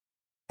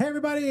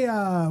everybody.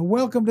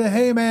 Welcome to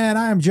Hey Man.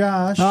 I am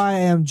Josh. I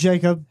am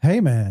Jacob. Hey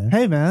man.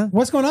 Hey man.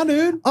 What's going on,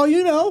 dude? Oh,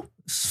 you know,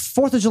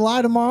 4th of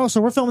July tomorrow. So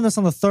we're filming this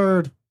on the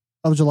 3rd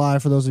of July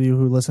for those of you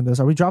who listen to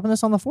this. Are we dropping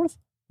this on the 4th?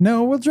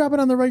 No, we'll drop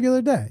it on the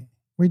regular day.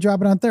 We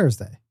drop it on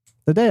Thursday.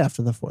 The day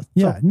after the 4th.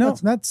 Yeah,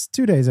 that's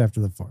 2 days after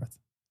the 4th.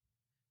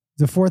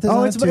 The 4th is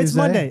on it's Tuesday.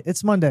 Monday.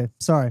 It's Monday.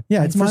 Sorry.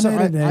 Yeah, it's Monday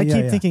today. I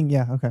keep thinking,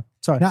 okay.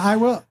 Sorry. Now I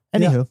will.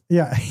 Anywho.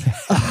 Yeah.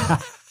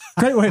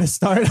 Great way to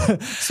start.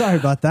 Sorry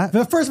about that.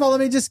 But first of all, let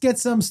me just get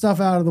some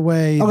stuff out of the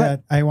way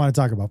that I want to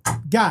talk about.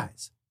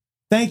 Guys,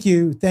 thank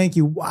you. Thank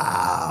you.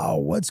 Wow.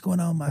 What's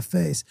going on with my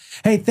face?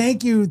 Hey,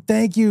 thank you.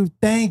 2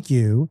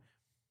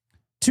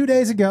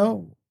 days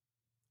ago,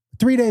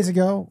 3 days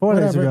ago, 4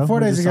 days ago, 4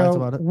 days ago,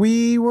 about it.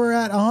 we were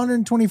at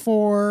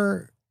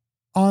 124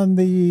 on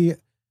the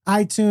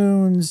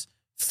iTunes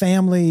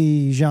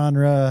family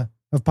genre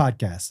of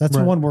podcasts. That's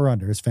the one we're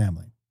under, is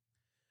family.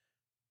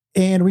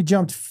 And we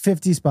jumped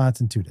 50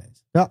 spots in 2 days.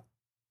 Yeah.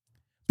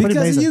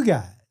 Because of you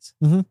guys.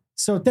 Mm-hmm.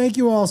 So thank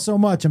you all so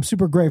much. I'm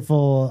super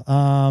grateful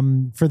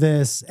for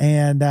this.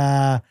 And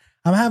I'm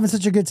having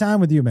such a good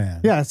time with you,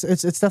 man. Yeah, it's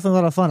definitely a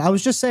lot of fun. I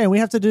was just saying,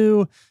 we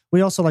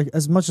also, like,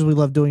 as much as we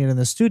love doing it in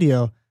the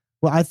studio,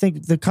 well, I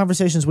think the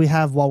conversations we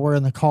have while we're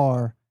in the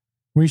car,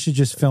 we should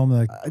just film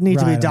the need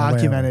to be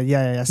documented.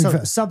 Yeah.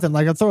 So, something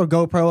like, I'll throw a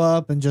GoPro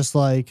up and just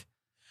like.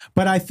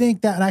 But I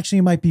think that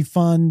actually might be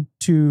fun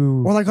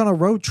to, or like on a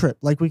road trip,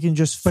 like we can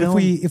just film.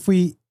 But if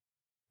we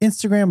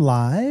Instagram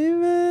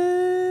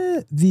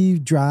live the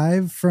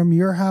drive from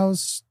your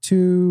house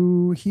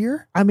to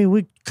here, I mean,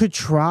 we could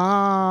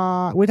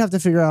try. We'd have to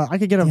figure out. I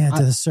could get a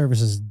the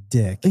service's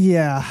dick.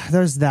 Yeah,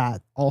 there's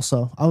that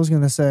also. I was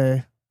gonna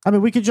say. I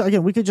mean, we could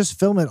just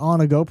film it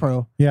on a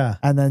GoPro. Yeah,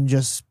 and then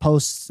just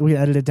post. We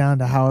edit it down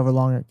to however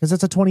long because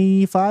it's a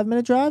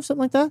 25-minute drive,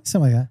 something like that.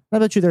 Something like that. I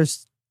bet you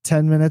there's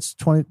 10 minutes,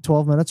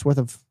 12 minutes worth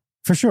of,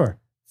 for sure,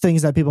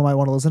 things that people might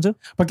want to listen to.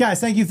 But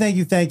guys, thank you.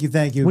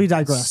 We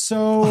digress.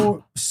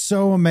 So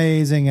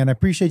amazing, and I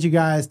appreciate you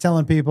guys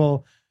telling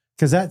people,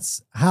 because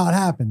that's how it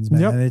happens, man.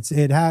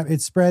 Yep.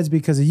 It spreads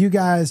because of you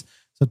guys.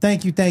 So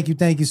thank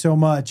you so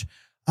much.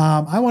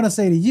 I want to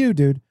say to you,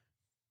 dude,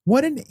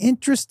 what an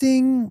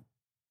interesting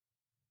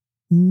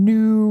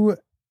new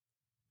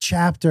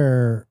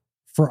chapter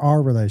for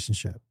our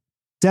relationship.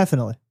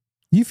 Definitely.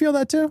 You feel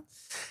that too?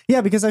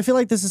 Yeah, because I feel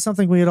like this is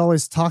something we had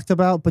always talked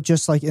about, but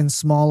just like in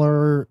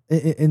smaller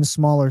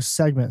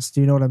segments. Do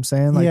you know what I'm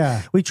saying? Like,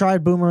 yeah. We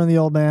tried Boomer and the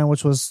Old Man,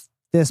 which was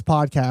this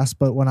podcast,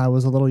 but when I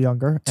was a little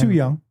younger. Too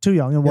young.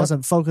 And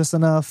wasn't focused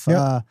enough.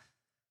 Yep.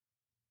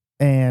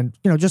 And,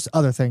 just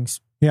other things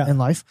in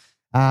life.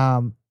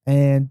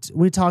 And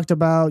we talked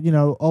about,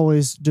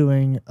 always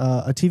doing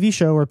a TV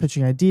show or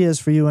pitching ideas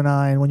for you and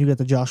I. And when you get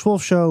the Josh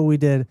Wolf show, we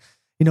did,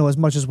 as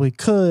much as we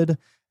could.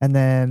 And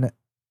then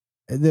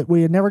that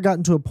we had never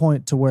gotten to a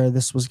point to where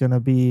this was going to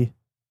be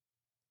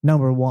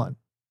number one.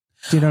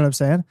 Do you know what I'm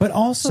saying? But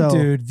also,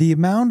 dude, the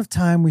amount of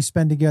time we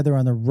spend together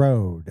on the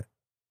road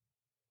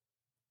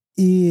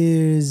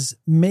is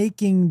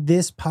making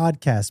this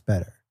podcast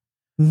better.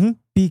 Mm-hmm.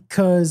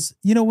 Because,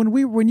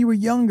 when you were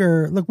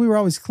younger, look, we were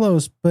always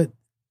close, but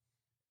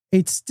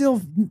it's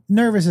still,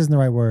 nervous isn't the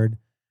right word,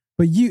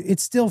 but it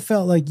still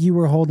felt like you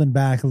were holding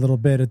back a little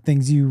bit of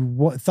things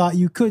you thought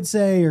you could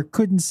say or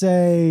couldn't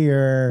say,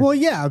 or. Well,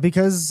 yeah,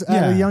 because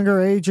at a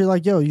younger age, you're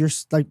like, you're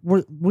like,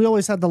 we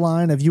always had the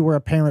line of you were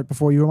a parent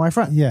before you were my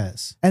friend.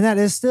 Yes. And that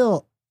is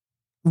still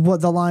what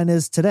the line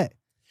is today.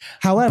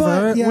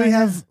 However,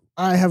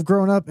 I have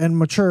grown up and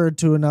matured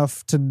to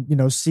enough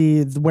to,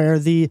 see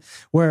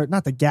where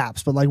not the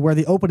gaps, but like where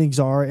the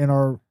openings are in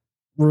our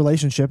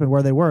relationship and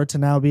where they were to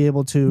now be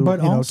able to,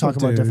 talk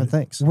about different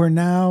things. We're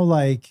now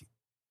like,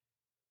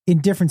 in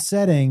different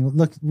setting.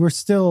 Look, I'm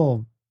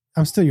still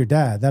your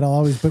dad. That'll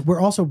always, but we're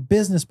also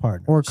business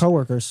partners or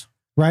coworkers.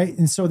 Right.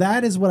 And so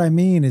that is what I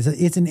mean, is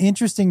it's an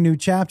interesting new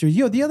chapter.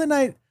 The other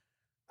night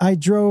I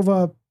drove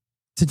up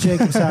to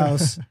Jacob's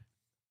house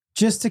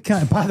just to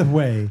by the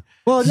way,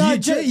 well,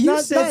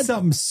 you said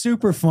something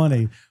super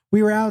funny.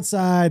 We were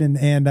outside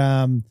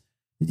and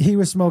he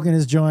was smoking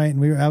his joint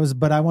and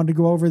but I wanted to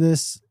go over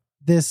this,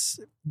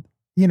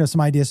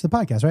 some ideas for the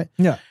podcast, right?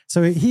 Yeah.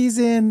 So he's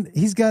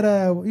got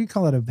what do you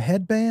call it, a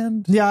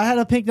headband? Yeah, I had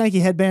a pink Nike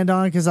headband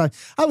on because I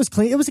was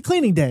clean. It was a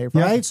cleaning day,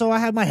 right? Yeah. So I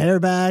had my hair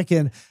back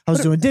and I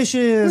was doing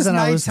dishes and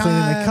I was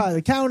cleaning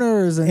the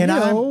counters and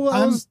I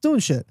was doing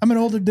shit. I'm an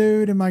older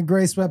dude in my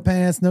gray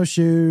sweatpants, no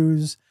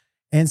shoes.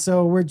 And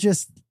so we're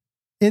just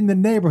in the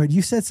neighborhood.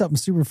 You said something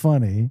super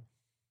funny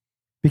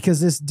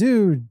because this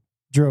dude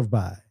drove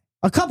by.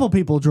 A couple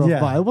people drove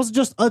by. It wasn't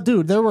just a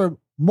dude. There were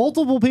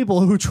multiple people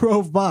who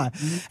drove by.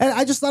 And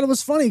I just thought it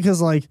was funny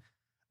because like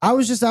I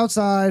was just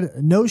outside,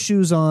 no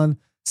shoes on,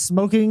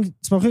 smoking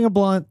a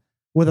blunt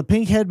with a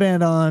pink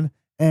headband on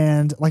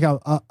and like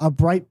a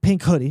bright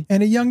pink hoodie.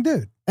 And a young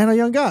dude. And a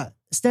young guy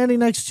standing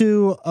next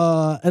to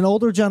an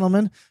older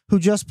gentleman who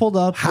just pulled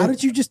up. How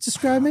did you just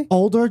describe me?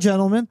 Older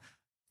gentleman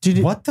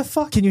What the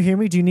fuck? Can you hear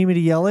me? Do you need me to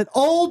yell it?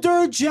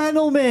 Older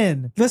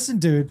gentlemen. Listen,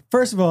 dude.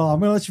 First of all, I'm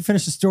going to let you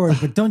finish the story,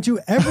 but don't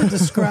you ever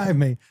describe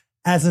me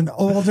as an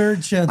older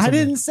gentleman. I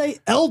didn't say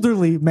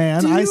elderly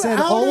man. I said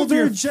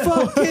older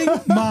gentleman.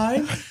 Fucking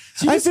mind.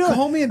 You just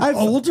call me an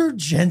older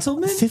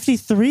gentleman?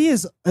 53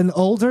 is an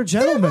older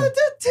gentleman. Yeah,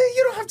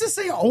 you don't have to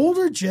say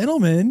older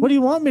gentleman. What do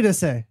you want me to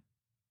say?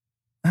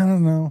 I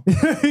don't know.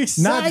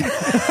 Exactly.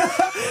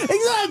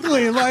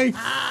 Like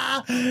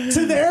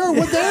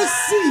what they're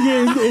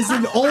seeing is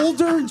an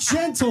older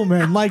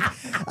gentleman. Like,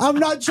 I'm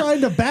not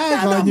trying to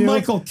bag on you.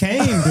 Michael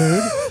Caine,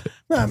 dude.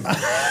 I'm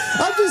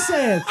just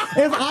saying,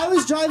 if I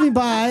was driving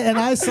by and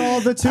I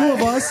saw the two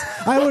of us,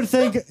 I would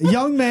think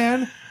young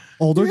man,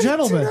 older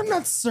gentleman. Dude, I'm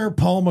not Sir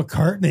Paul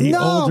McCartney,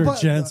 older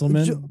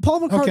gentleman.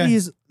 Paul McCartney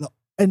is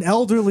an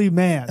elderly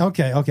man.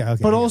 Okay.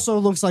 But also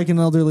looks like an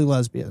elderly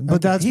lesbian.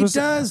 But that's he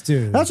does,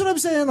 dude. That's what I'm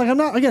saying. Like, I'm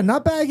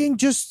not bagging,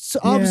 just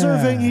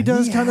observing. He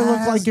does kind of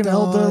look like an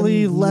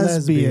elderly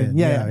lesbian.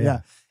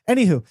 Yeah.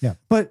 Anywho,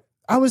 but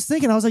I was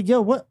thinking, I was like,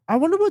 yo, I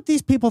wonder what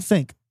these people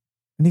think.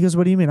 And he goes,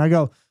 what do you mean? I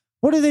go,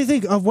 what do they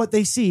think of what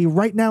they see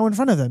right now in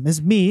front of them?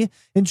 Is me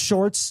in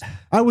shorts.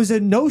 I was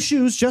in no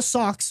shoes, just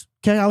socks.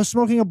 Okay, I was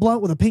smoking a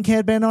blunt with a pink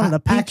headband on and a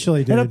pink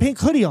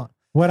hoodie on.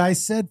 What I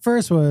said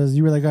first was,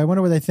 you were like, I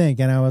wonder what they think.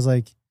 And I was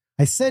like,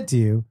 I said to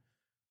you,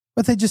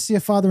 but they just see a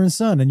father and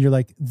son. And you're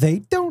like, they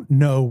don't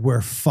know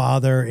we're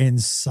father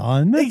and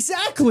son.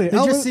 Exactly. They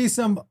just see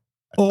some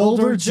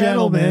older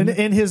gentleman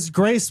in his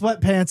gray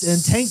sweatpants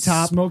and tank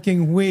top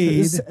smoking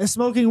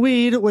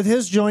weed with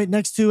his joint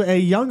next to a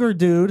younger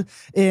dude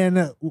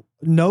in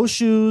no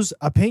shoes,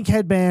 a pink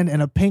headband,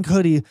 and a pink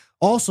hoodie,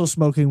 also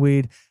smoking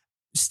weed,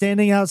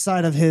 standing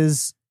outside of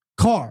his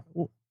car.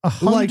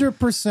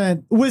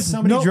 100% with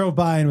somebody drove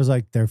by and was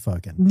like, they're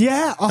fucking.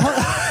 Yeah. That's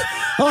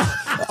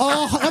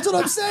what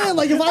I'm saying.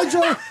 Like, if I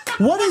drove,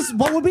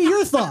 what would be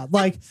your thought?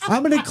 Like,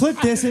 I'm going to clip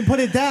this and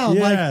put it down.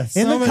 Yeah,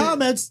 in the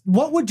comments,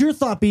 what would your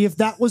thought be if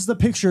that was the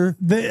picture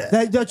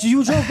that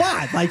you drove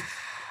by? Like,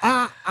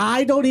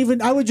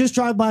 I would just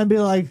drive by and be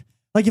like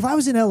if I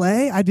was in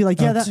LA, I'd be like,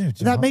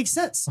 that makes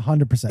sense.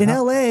 100%. In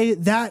LA,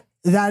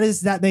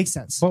 that makes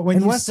sense. But when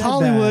in West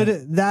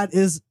Hollywood,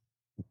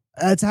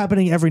 that's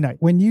happening every night.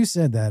 When you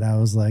said that, I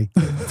was like,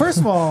 first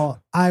of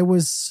all, I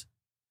was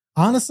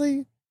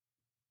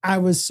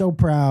so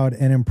proud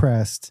and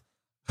impressed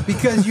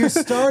because you're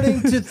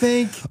starting to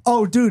think,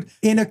 oh, dude,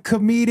 in a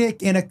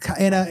comedic, in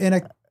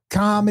a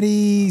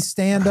comedy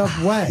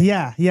stand-up way.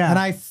 Yeah. And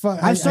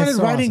I've started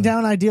writing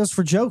down ideas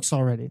for jokes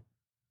already.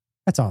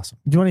 That's awesome.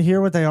 Do you want to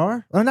hear what they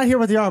are? Or not hear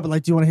what they are, but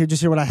like, do you want to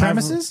hear what I have?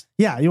 Premises?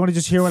 Yeah. You want to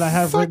just hear what I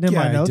have written in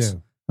my notes? I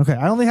do. Okay.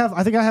 I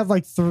think I have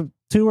like 2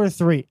 or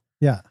 3.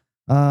 Yeah.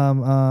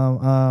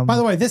 By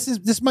the way,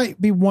 this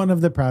might be one of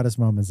the proudest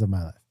moments of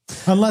my life,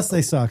 unless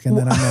they suck, and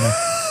then I'm gonna.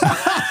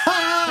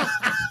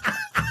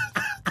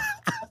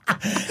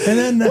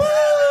 And then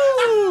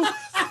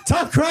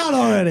tough crowd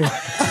already.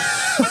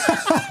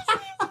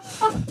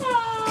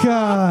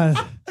 God,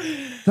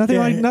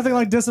 nothing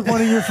like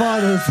disappointing your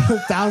father for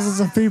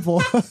thousands of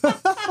people.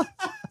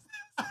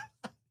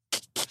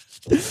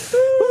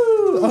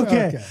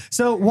 Okay,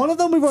 so one of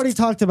them we've already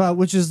talked about,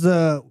 which is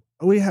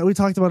we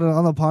talked about it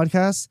on the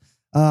podcast.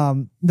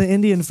 The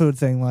Indian food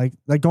thing, like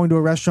going to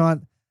a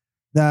restaurant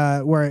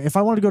where if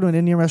I want to go to an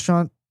Indian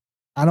restaurant,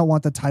 I don't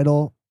want the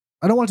title.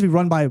 I don't want it to be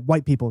run by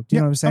white people. Do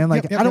you know what I'm saying? I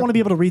don't want to be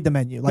able to read the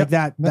menu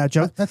that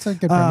joke. That's a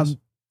good premise.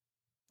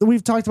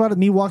 We've talked about it,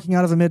 me walking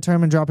out of a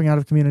midterm and dropping out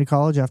of community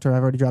college after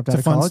I've already dropped out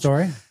of college. It's a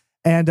fun story.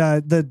 And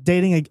the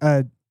dating,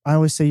 I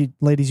always say,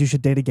 ladies, you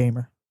should date a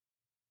gamer.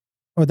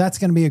 Oh, that's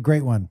going to be a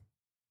great one.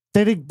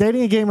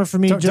 Dating a gamer for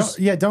me is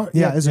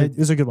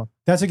a good one.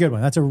 That's a good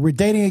one.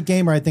 Dating a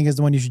gamer, I think, is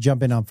the one you should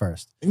jump in on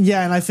first.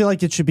 Yeah, and I feel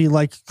like it should be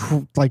like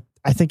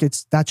I think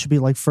that should be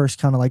like first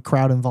kind of like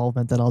crowd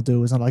involvement that I'll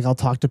do is I'll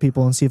talk to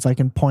people and see if I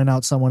can point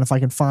out someone, if I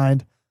can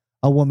find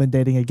a woman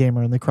dating a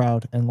gamer in the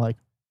crowd and like.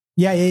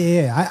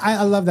 Yeah.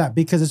 I love that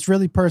because it's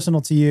really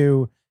personal to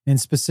you and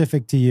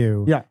specific to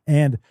you. Yeah.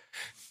 And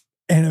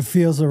it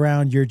feels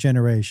around your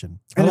generation.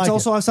 And it's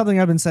also something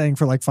I've been saying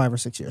for like 5 or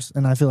 6 years.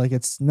 And I feel like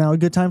it's now a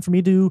good time for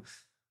me to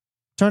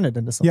turn it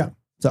into something. Yeah.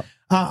 So,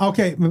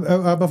 okay.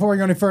 Before we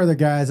go any further,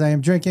 guys, I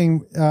am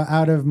drinking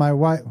out of my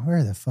white.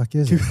 Where the fuck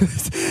is it?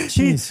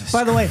 Jesus.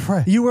 By the way,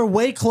 you were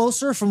way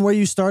closer from where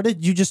you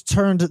started. You just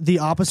turned the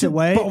opposite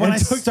way. But when I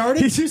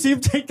started, did you see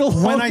him take the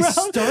long When I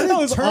started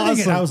turning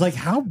it, I was like,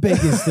 how big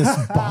is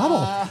this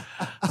bottle?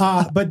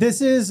 But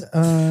this is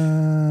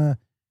her.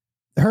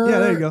 Yeah,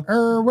 there you go.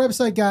 Her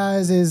website,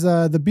 guys, is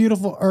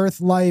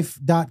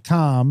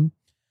thebeautifulearthlife.com.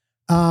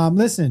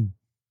 Listen.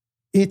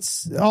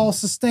 It's all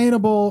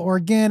sustainable,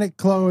 organic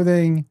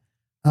clothing,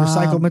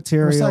 recycled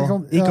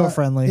material,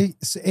 eco-friendly.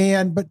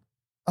 But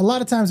a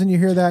lot of times when you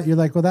hear that, you're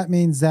like, well, that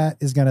means that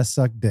is going to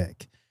suck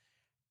dick.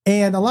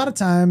 And a lot of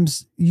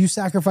times you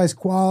sacrifice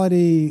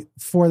quality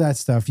for that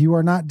stuff. You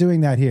are not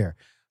doing that here.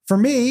 For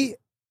me,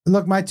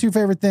 look, my 2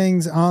 favorite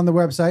things on the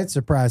website,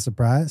 surprise,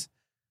 surprise.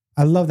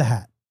 I love the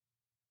hat.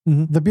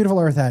 The Beautiful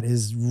Earth hat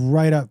is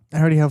right up. I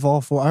already have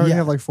all 4. I already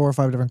have like 4 or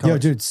 5 different colors.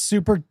 Yo, dude,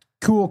 super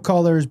cool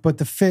colors, but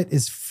the fit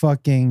is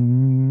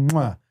fucking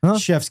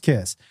chef's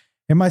kiss.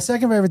 And my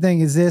second favorite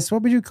thing is this.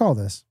 What would you call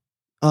this?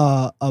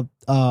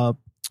 Hydro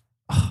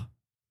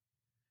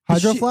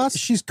flask?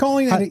 She's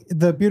calling it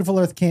the Beautiful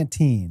Earth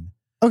Canteen.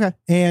 Okay.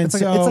 And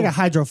it's like a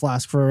hydro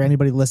flask for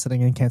anybody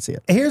listening and can't see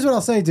it. Here's what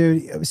I'll say,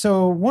 dude.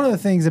 So one of the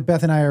things that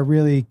Beth and I are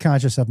really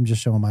conscious of, I'm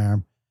just showing my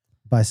arm.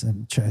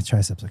 Bicep,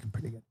 triceps looking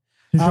pretty good.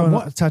 You're showing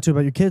a tattoo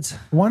about your kids.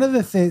 One of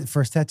the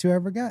first tattoo I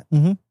ever got.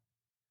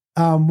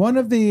 One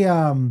of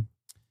the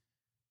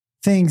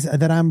things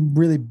that I'm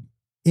really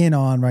in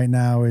on right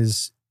now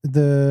is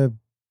the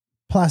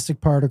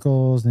plastic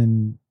particles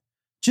and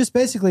just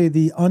basically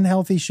the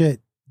unhealthy shit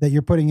that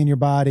you're putting in your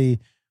body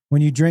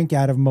when you drink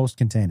out of most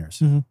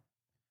containers.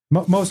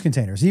 Most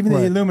containers, even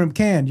the aluminum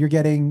can, you're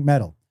getting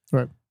metal.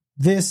 Right.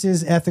 This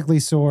is ethically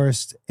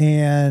sourced,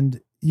 and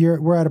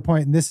we're at a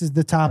point, and this is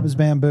the top is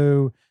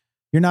bamboo.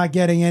 You're not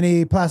getting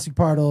any plastic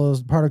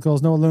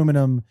particles, no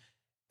aluminum.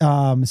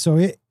 So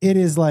it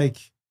is like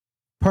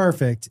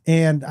perfect.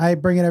 And I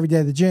bring it every day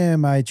to the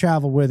gym. I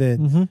travel with it,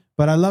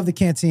 but I love the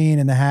canteen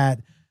and the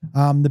hat.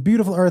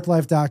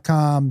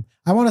 TheBeautifulEarthLife.com.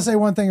 I want to say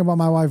one thing about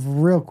my wife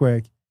real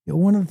quick.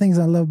 One of the things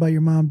I love about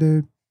your mom,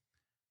 dude,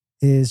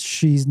 is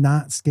she's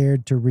not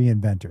scared to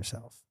reinvent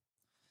herself.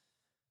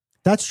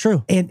 That's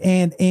true.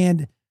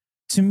 And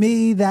to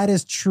me, that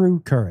is true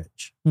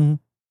courage.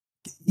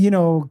 You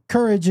know,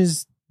 courage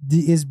is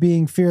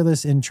being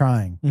fearless in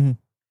trying.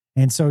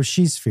 And so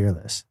she's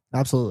fearless.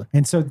 Absolutely.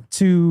 And so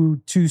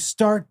to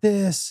start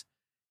this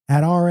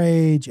at our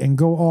age and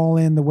go all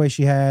in the way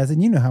she has,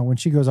 and you know how when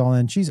she goes all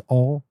in, she's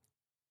all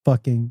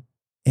fucking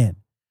in.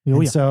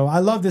 So I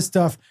love this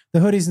stuff. The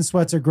hoodies and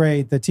sweats are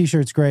great. The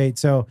t-shirt's great.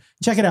 So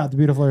check it out.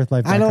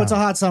 TheBeautifulEarthLife.com. I know it's a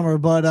hot summer,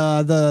 but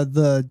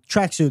the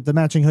tracksuit, the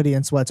matching hoodie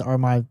and sweats are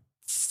my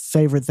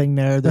favorite thing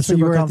there. They're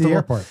super comfortable.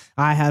 At the airport.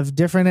 I have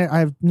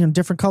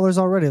different colors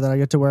already that I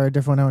get to wear a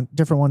different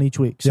one each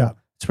week. So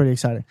it's pretty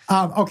exciting.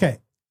 Okay.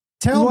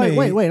 Tell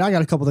me. Wait. I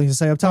got a couple things to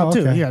say up top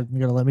too. You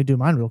gotta let me do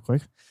mine real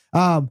quick.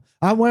 I'm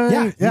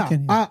wearing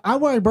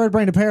I'm wearing Bird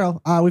Brain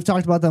apparel. We've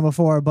talked about them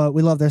before, but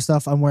we love their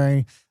stuff. I'm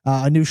wearing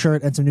a new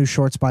shirt and some new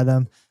shorts by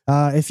them.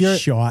 If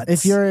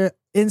you're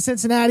in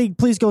Cincinnati,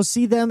 please go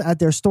see them at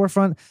their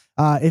storefront.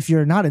 If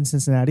you're not in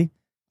Cincinnati,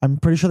 I'm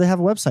pretty sure they have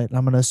a website.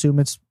 I'm going to assume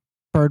it's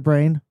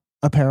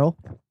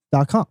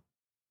birdbrainapparel.com.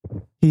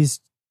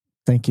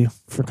 Thank you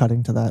for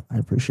cutting to that. I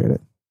appreciate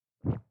it.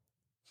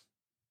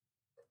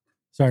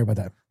 Sorry about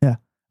that. Yeah.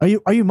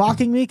 Are you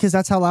mocking me because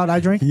that's how loud I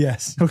drink?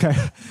 Yes. Okay.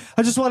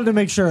 I just wanted to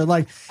make sure.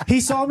 Like,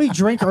 he saw me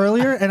drink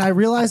earlier, and I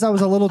realized I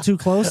was a little too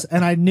close,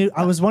 and I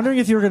was wondering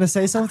if you were going to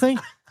say something,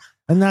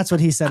 and that's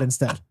what he said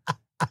instead.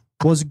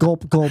 Was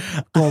gulp, gulp,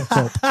 gulp,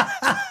 gulp.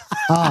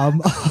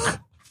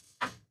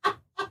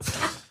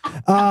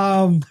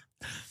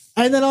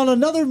 And then on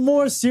another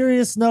more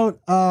serious note,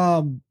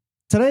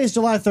 today is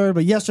July 3rd,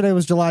 but yesterday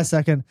was July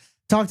 2nd.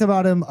 Talked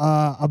about him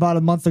about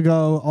a month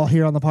ago, all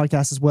here on the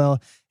podcast as well.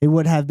 It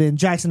would have been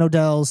Jackson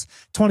Odell's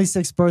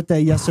 26th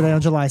birthday yesterday on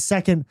July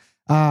 2nd.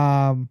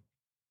 I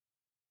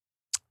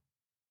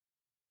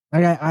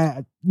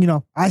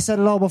said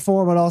it all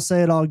before, but I'll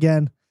say it all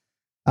again.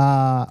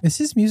 Is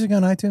his music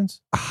on iTunes?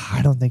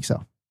 I don't think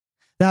so.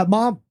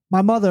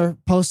 My mother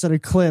posted a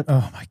clip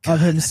of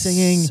him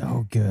singing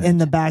so good in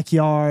the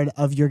backyard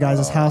of your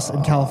guys' house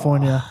in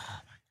California.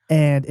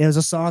 And it was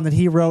a song that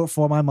he wrote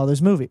for my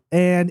mother's movie.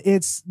 And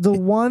it's the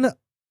one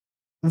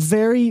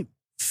very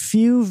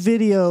few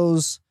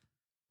videos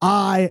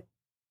I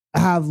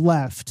have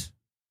left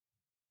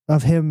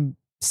of him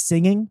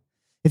singing.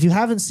 If you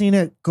haven't seen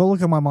it, go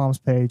look at my mom's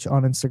page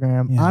on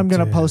Instagram. Yeah, I'm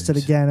going to post it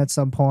again at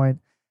some point.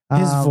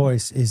 His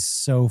voice is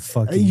so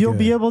fucking You'll good.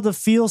 be able to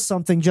feel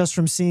something just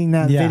from seeing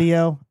that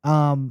video.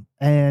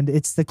 And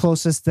it's the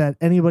closest that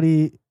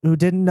anybody who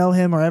didn't know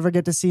him or ever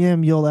get to see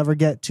him, you'll ever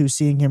get to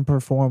seeing him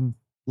perform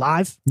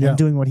live and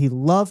doing what he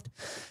loved.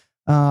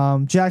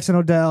 Jackson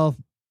Odell,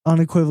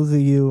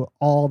 unequivocally you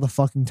all the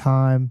fucking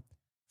time.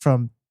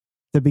 From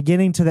the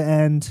beginning to the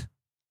end,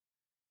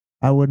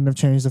 I wouldn't have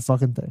changed the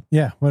fucking thing.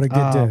 Yeah, what a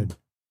good dude.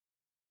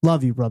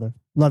 Love you, brother.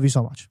 Love you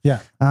so much. Yeah.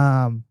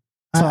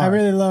 I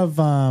really love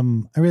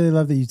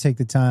that you take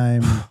the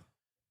time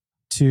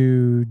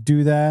to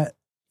do that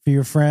for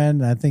your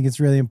friend. I think it's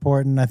really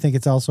important. I think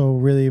it's also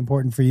really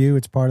important for you.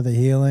 It's part of the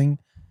healing.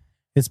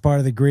 It's part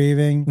of the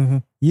grieving. Mm-hmm.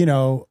 You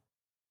know,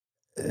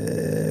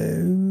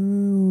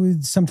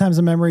 sometimes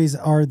the memories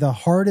are the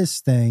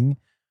hardest thing,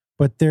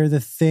 but they're the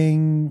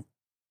thing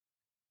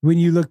when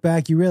you look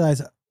back, you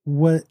realize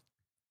the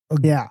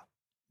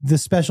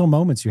special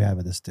moments you have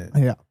with this dude.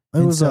 Yeah.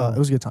 It was a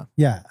good time.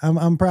 Yeah.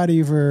 I'm proud of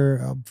you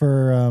for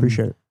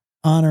appreciate it.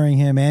 Honoring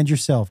him and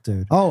yourself,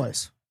 dude.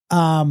 Always.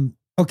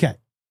 Okay.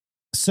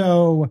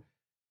 So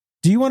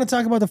do you want to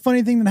talk about the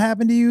funny thing that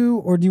happened to you,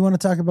 or do you want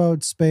to talk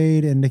about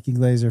Spade and Nikki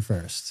Glazer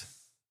first?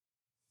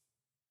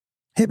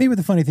 Hit me with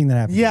the funny thing that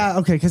happened. Yeah,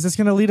 okay, because it's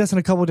going to lead us in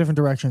a couple different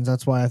directions.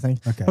 That's why I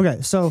think.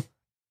 Okay, so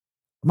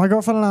my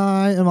girlfriend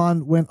and I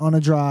went on a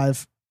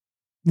drive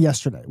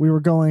yesterday. We were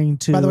going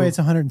to. By the way, it's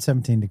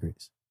 117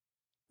 degrees.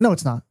 No,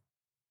 it's not.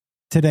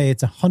 Today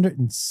it's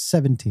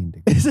 117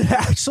 degrees. Is it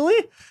actually?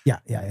 Yeah,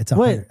 it's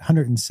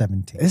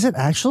 117. Is it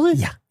actually?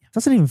 Yeah.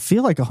 Doesn't even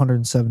feel like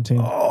 117.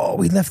 Oh,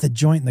 we left the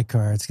joint in the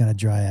car. It's going to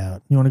dry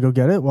out. You want to go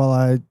get it while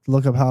I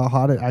look up how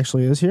hot it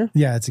actually is here?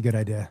 Yeah, it's a good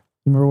idea.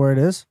 You remember where it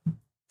is?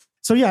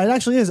 So yeah, it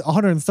actually is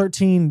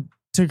 113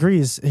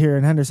 degrees here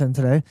in Henderson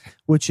today,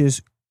 which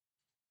is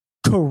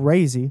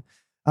crazy.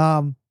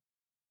 But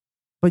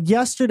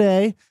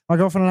yesterday, my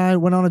girlfriend and I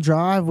went on a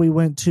drive. We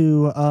went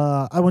to,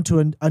 I went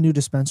to a new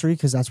dispensary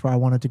because that's where I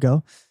wanted to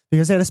go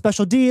because they had a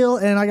special deal.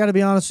 And I got to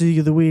be honest with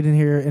you, the weed in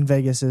here in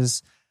Vegas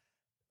is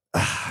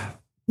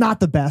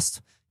not the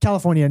best.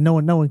 California, no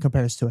one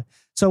compares to it.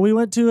 So we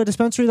went to a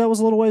dispensary that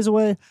was a little ways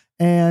away.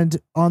 And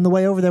on the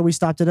way over there, we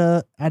stopped at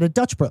a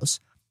Dutch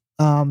Bros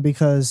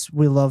because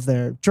we love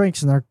their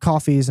drinks and their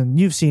coffees. And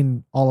you've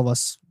seen all of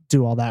us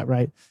do all that,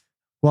 right?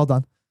 Well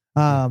done.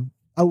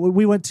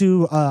 We went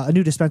to a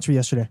new dispensary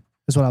yesterday,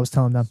 is what I was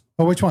telling them.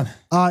 Oh, which one?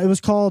 It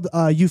was called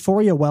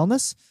Euphoria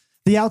Wellness.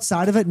 The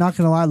outside of it, not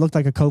going to lie, looked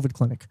like a COVID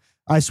clinic.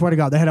 I swear to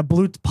God, they had a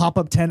blue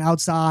pop-up tent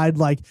outside.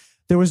 Like,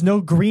 there was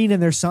no green in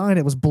their sign.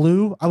 It was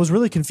blue. I was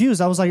really confused.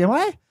 I was like, am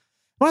I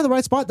in the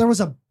right spot? There was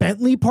a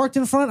Bentley parked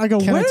in front. I go,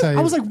 where?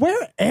 I was like,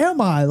 where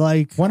am I?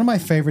 Like, one of my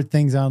favorite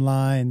things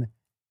online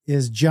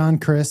is John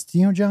Crist. Do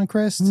you know John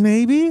Crist?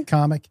 Maybe.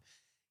 Comic.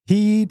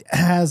 He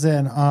has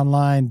an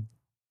online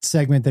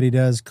segment that he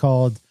does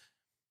called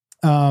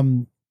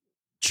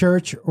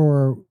Church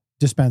or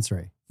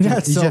Dispensary. Yeah,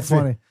 it's so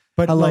funny.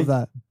 But I love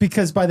that.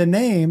 Because by the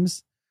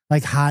names,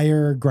 like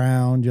Higher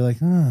Ground, you're like,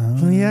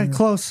 oh. Yeah,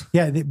 close.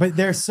 Yeah, but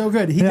they're so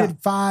good. He did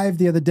 5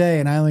 the other day,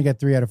 and I only got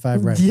 3 out of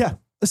 5 right. Yeah.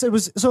 So it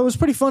was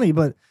pretty funny,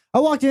 but I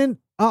walked in,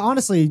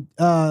 honestly,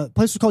 place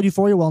was called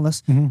Euphoria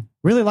Wellness. Mm-hmm.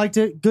 Really liked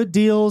it. Good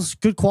deals,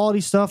 good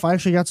quality stuff. I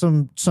actually got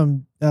some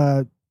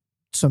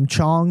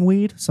Chong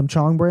weed, some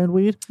Chong brand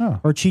weed,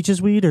 or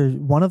Cheech's weed, or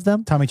one of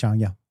them. Tommy Chong,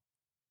 yeah.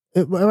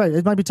 Right,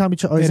 it might be Tommy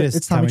Chong.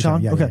 It's Tommy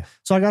Chong. Yeah, okay, yeah.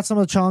 So I got some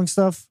of the Chong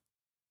stuff.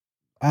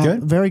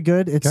 Good, very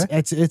good.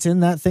 It's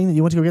in that thing that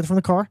you went to go get from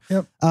the car.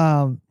 Yep.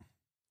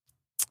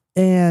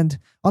 And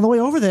on the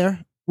way over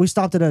there, we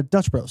stopped at a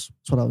Dutch Bros.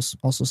 That's what I was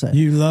also saying.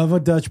 You love a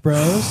Dutch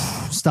Bros?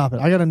 Stop it!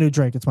 I got a new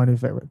drink. It's my new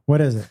favorite.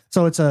 What is it?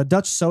 So it's a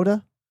Dutch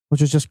soda,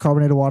 which is just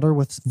carbonated water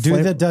with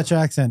do the Dutch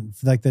accent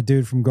like the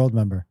dude from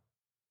Goldmember.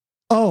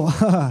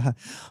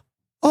 Oh,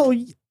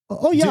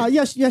 yeah,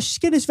 yes.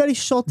 Skin is very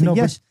salty. No,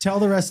 yes. But tell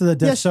the rest of the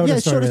Dutch soda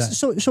story.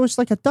 So it's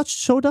like a Dutch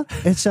soda.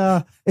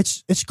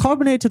 It's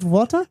carbonated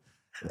water,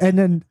 and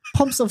then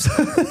pumps of.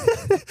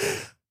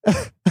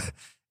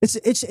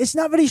 It's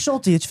not very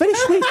salty. It's very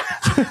sweet.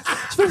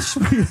 It's very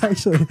sweet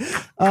actually.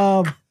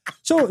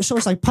 So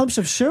it's like pumps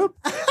of syrup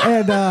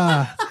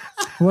and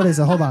what is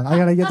it? Hold on, I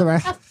gotta get the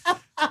right.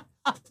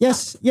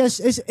 Yes.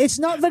 It's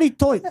not very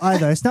tight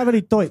either. It's not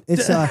very tight.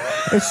 It's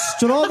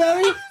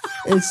strawberry.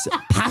 It's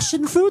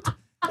passion fruit,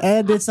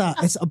 and it's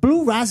a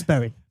blue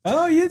raspberry.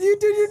 Oh, you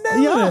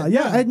nailed it.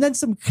 Yeah, and then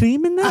some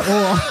cream in there.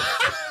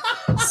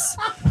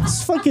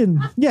 It's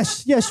fucking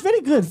yes,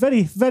 very good,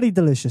 very very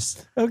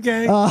delicious.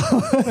 Okay,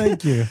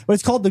 thank you. But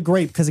it's called the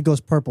grape because it goes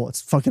purple.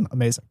 It's fucking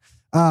amazing.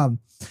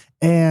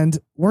 And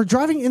we're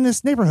driving in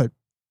this neighborhood,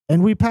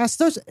 and we passed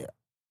those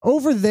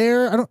over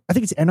there. I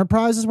think it's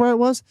Enterprise is where it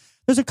was.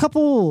 There's a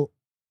couple.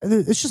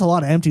 It's just a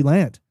lot of empty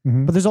land,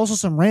 but there's also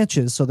some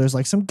ranches. So there's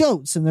like some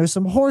goats and there's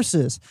some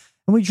horses.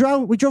 And we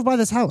drove by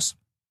this house,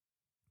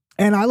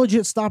 and I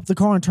legit stopped the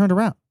car and turned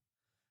around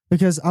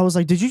because I was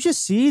like, "Did you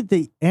just see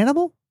the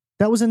animal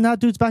that was in that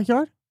dude's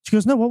backyard?" She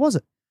goes, "No, what was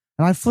it?"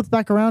 And I flipped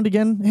back around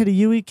again, hit a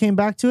U-E, came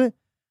back to it.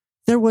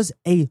 There was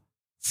a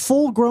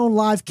full-grown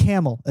live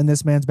camel in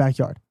this man's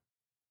backyard.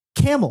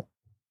 Camel,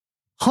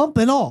 hump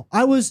and all.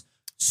 I was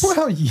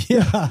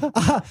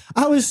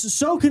I was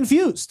so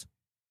confused.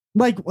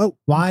 Like,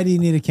 why do you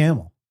need a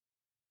camel?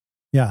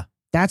 Yeah,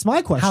 that's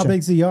my question. How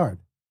big's the yard?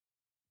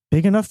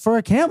 Big enough for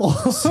a camel.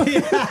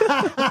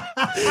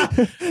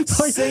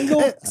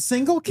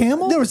 Single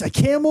camel? There was a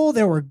camel.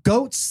 There were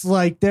goats.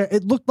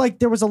 It looked like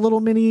there was a little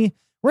mini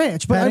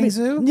ranch. But petting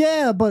zoo?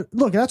 Yeah, but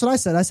look, that's what I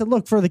said. I said,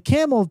 look, for the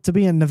camel to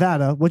be in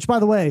Nevada, which by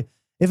the way,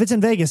 if it's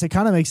in Vegas, it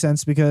kind of makes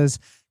sense because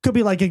it could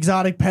be like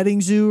exotic petting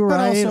zoo,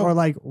 right? Or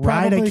like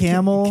ride a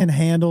camel. Can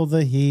handle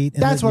the heat.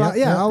 That's what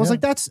I was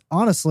like, that's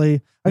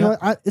honestly,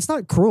 it's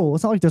not cruel.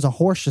 It's not like there's a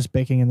horse just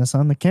baking in the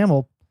sun. The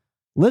camel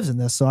lives in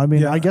this. So, I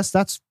mean, I guess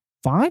that's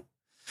fine.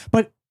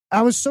 But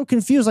I was so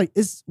confused. Like,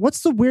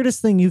 what's the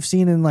weirdest thing you've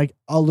seen in like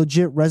a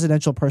legit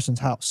residential person's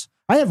house?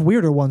 I have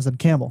weirder ones than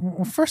camel.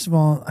 Well, first of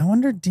all, I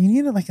wonder, do you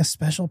need like a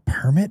special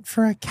permit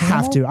for a camel?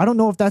 Have to. I don't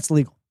know if that's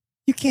legal.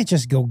 You can't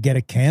just go get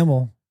a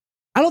camel.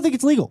 I don't think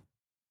it's legal.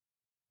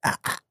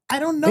 I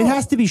don't know. It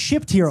has to be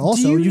shipped here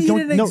also. Do you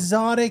need an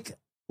exotic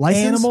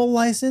animal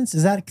license?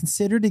 Is that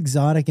considered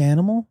exotic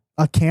animal?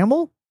 A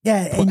camel?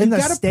 Yeah. And in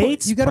the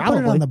States? You got to put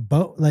it on the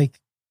boat. Like,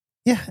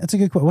 yeah, that's a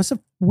good question. What's the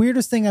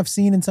weirdest thing I've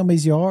seen in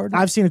somebody's yard?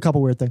 I've seen a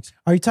couple weird things.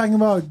 Are you talking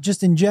about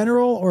just in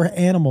general or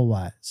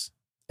animal-wise?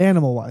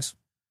 Animal-wise.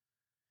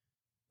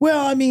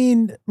 Well, I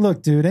mean,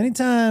 look, dude,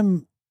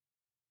 anytime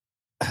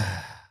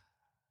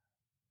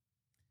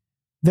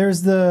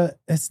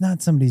it's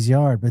not somebody's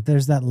yard, but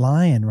there's that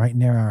lion right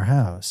near our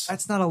house.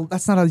 That's not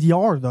a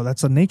yard though.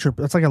 That's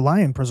that's like a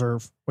lion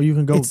preserve where you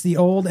can go. It's the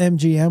old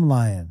MGM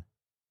lion.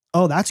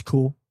 Oh, that's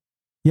cool.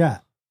 Yeah.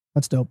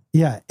 That's dope.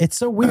 Yeah. It's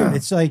so weird.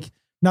 It's like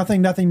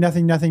nothing,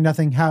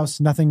 house,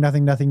 nothing.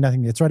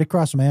 It's right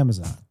across from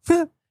Amazon.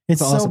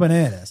 It's awesome. So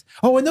bananas.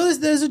 Oh, and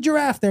there's a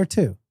giraffe there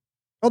too.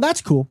 Oh,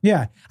 that's cool.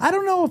 Yeah. I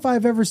don't know if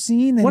I've ever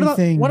seen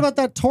anything. What about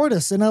that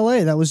tortoise in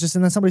LA that was just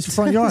in somebody's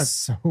front yard?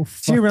 Do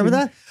you remember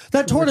that?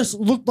 That tortoise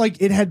looked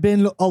like it had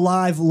been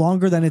alive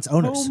longer than its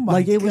owners. Oh my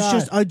like it was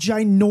just a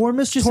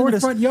ginormous just tortoise. In the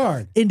front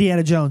yard.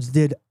 Indiana Jones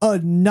did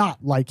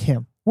not like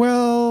him.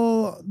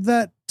 Well,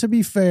 to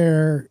be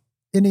fair,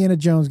 Indiana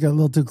Jones got a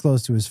little too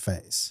close to his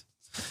face.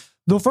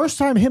 The first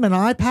time him and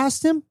I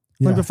passed him,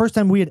 like the first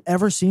time we had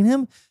ever seen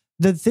him,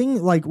 the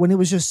thing, like when it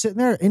was just sitting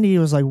there, Indy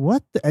was like,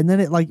 what? And then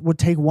it like would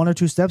take one or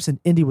two steps and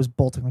Indy was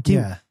bolting. Like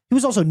he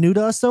was also new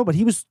to us though, but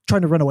he was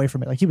trying to run away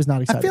from it. Like he was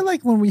not excited. I feel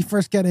like when we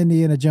first got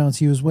Indiana Jones,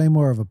 he was way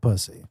more of a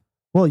pussy.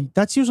 Well,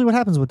 that's usually what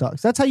happens with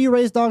dogs. That's how you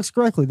raise dogs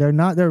correctly.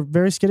 They're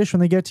very skittish when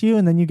they get to you,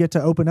 and then you get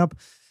to open up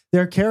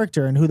their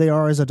character and who they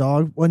are as a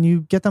dog when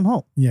you get them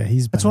home. Yeah,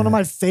 that's one of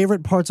my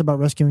favorite parts about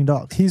rescuing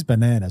dogs. He's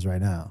bananas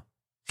right now.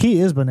 He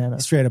is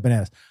bananas. Straight up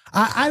bananas.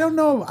 I don't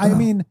know. I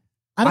mean,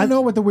 I don't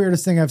know what the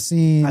weirdest thing I've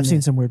seen. I've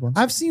seen some weird ones.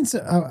 I've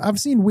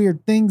seen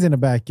weird things in a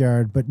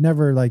backyard, but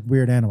never like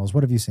weird animals.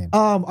 What have you seen?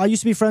 I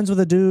used to be friends with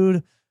a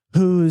dude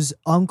whose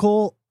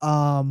uncle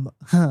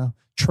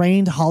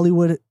trained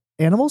Hollywood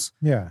animals.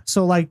 Yeah.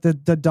 So like the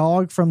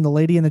dog from The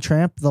Lady and the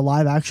Tramp, the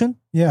live action.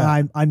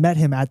 Yeah. I met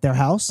him at their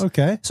house.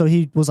 Okay. So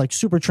he was like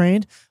super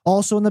trained.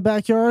 Also in the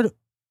backyard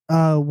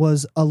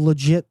was a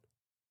legit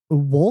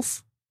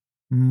wolf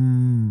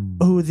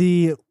who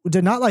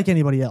did not like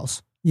anybody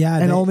else. Yeah.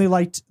 And only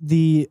liked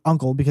the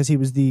uncle because he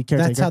was the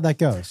caretaker. That's how that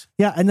goes.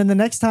 Yeah. And then the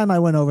next time I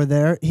went over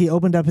there, he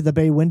opened up the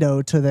bay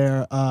window to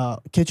their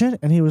kitchen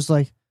and he was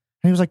like,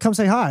 come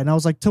say hi. And I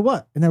was like, to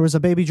what? And there was a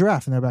baby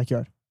giraffe in their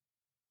backyard.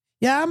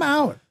 Yeah, I'm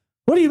out.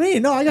 What do you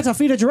mean? No, I got to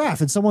feed a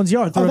giraffe in someone's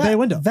yard through a bay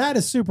window. That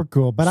is super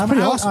cool, but I'm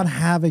out on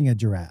having a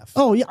giraffe.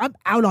 Oh, yeah, I'm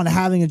out on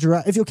having a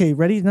giraffe. Okay,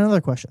 ready?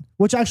 Another question,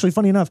 which actually,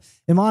 funny enough,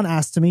 Maaan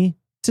asked to me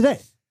today.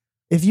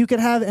 If you could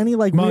have any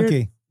like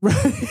monkey.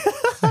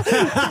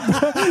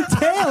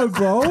 Damn,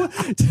 bro.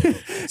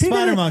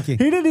 Spider monkey.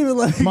 He didn't even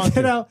let me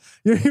get out.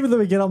 You didn't even let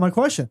me get out my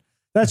question.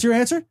 That's your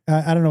answer?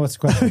 I don't know what's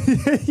the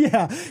question.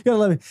 Yeah, you gotta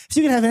let me. If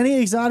you could have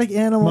any exotic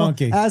animal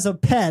as a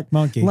pet,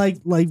 monkey, like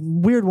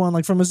weird one,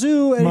 like from a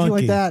zoo, anything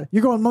like that.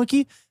 You're going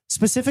monkey,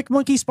 specific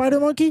monkey, spider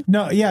monkey?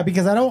 No, yeah,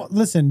 because I don't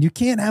listen. You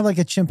can't have like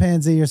a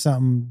chimpanzee or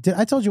something.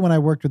 I told you when I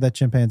worked with that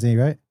chimpanzee,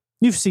 right?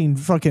 You've seen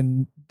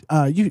fucking.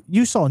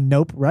 You saw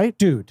Nope, right,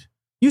 dude?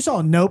 You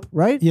saw Nope,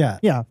 right? Yeah,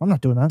 yeah. I'm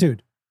not doing that,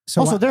 dude.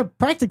 So also, they're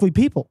practically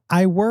people.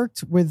 I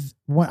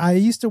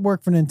used to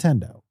work for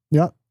Nintendo.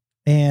 Yeah.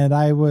 And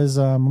I was,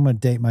 I'm going to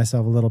date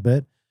myself a little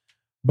bit,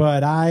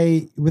 but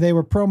they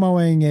were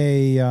promoting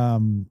a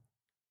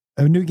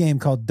new game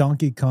called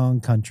Donkey Kong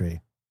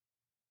Country.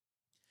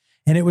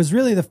 And it was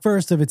really the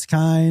first of its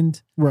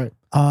kind. Right.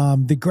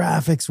 The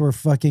graphics were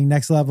fucking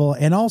next level.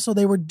 And also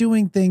they were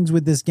doing things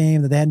with this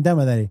game that they hadn't done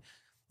with any.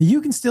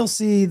 You can still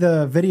see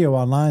the video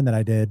online that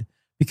I did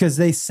because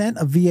they sent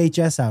a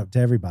VHS out to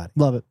everybody.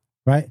 Love it.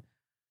 Right.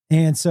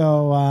 And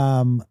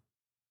so,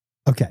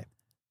 okay.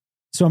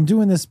 So I'm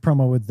doing this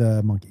promo with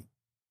the monkey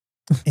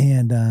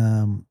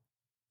and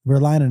we're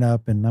lining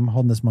up and I'm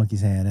holding this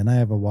monkey's hand and I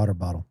have a water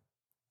bottle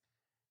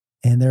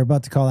and they're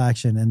about to call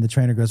action. And the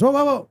trainer goes, whoa,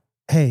 whoa, whoa.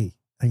 Hey,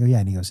 I go, yeah.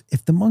 And he goes,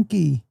 if the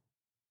monkey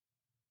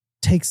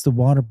takes the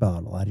water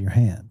bottle out of your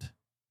hand,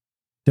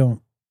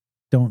 don't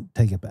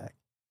take it back.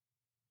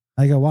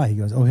 I go, why? He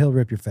goes, oh, he'll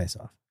rip your face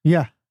off.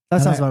 Yeah.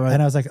 That sounds about right.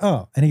 And I was like,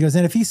 oh, and he goes,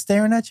 and if he's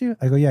staring at you,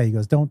 I go, yeah. He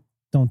goes, don't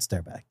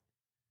stare back.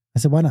 I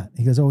said, why not?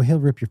 He goes, oh,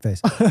 he'll rip your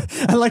face off.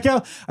 I like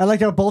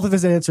how both of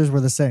his answers were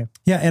the same.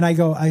 Yeah. And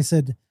I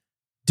said,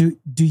 do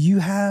you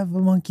have a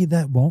monkey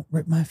that won't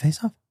rip my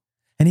face off?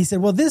 And he said,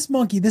 well, this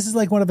monkey, this is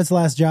like one of its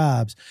last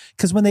jobs.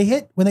 Cause when they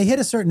hit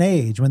a certain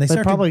age, when they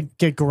start probably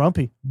get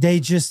grumpy, they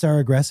just are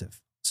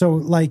aggressive. So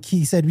like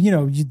he said,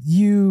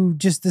 you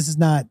just, this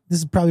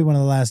is probably one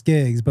of the last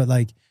gigs, but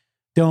like,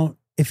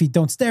 if you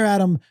don't stare at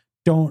him,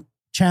 don't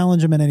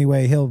challenge him in any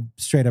way, he'll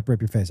straight up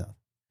rip your face off.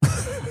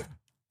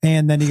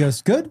 And then he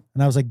goes, good.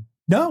 And I was like,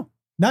 no,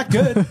 not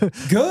good.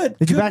 Good.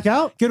 Did you back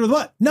out? Good with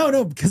what?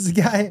 No, because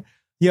the guy,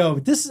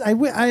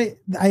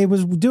 I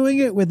was doing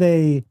it with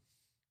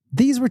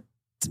these were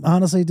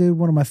honestly, dude,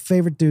 one of my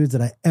favorite dudes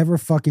that I ever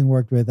fucking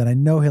worked with. And I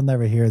know he'll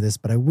never hear this,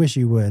 but I wish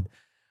he would.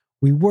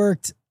 We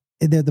worked,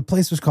 the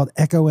place was called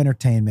Echo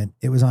Entertainment.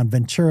 It was on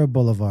Ventura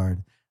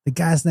Boulevard. The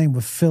guy's name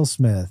was Phil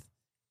Smith.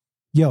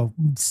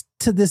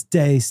 To this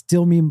day,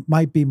 still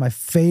might be my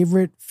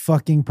favorite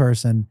fucking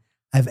person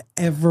I've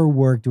ever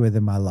worked with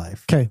in my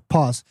life. Okay,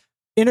 pause.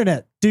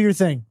 Internet, do your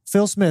thing.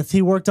 Phil Smith,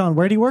 he worked on,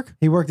 where did he work?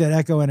 He worked at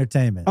Echo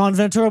Entertainment. On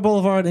Ventura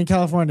Boulevard in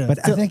California.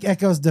 But I think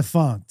Echo's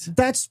defunct.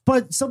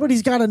 But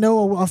somebody's got to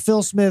know a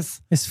Phil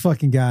Smith. This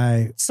fucking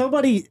guy.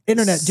 Somebody,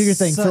 internet, do your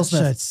thing. Phil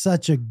Smith.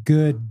 Such a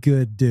good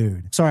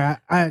dude. Sorry,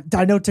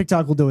 I know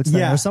TikTok will do its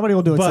thing. Or somebody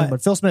will do its thing.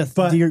 But Phil Smith,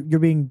 you're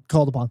being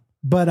called upon.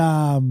 But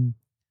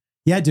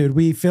yeah, dude,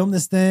 we filmed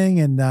this thing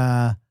and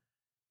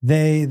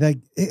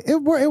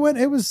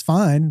it was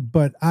fine.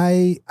 But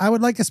I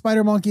would like a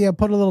spider monkey. I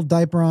put a little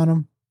diaper on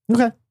him.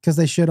 Okay. Because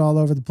they shit all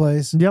over the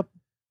place. Yep.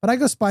 But I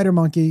go spider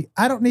monkey.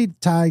 I don't need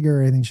tiger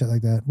or anything shit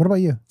like that. What about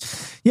you?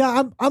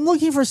 Yeah, I'm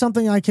looking for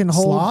something I can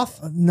hold.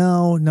 Sloth?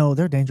 No,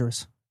 they're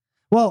dangerous.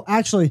 Well,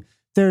 actually,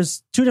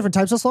 there's 2 different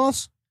types of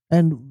sloths,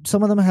 and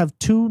some of them have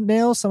 2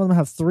 nails, some of them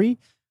have 3.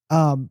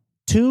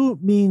 2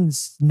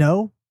 means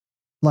no.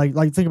 Like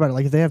think about it.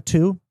 Like if they have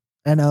 2,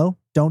 N-O,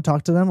 don't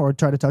talk to them or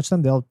try to touch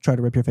them. They'll try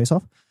to rip your face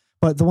off.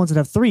 But the ones that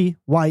have 3,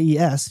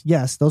 Y-E-S,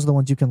 yes, those are the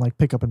ones you can like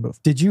pick up and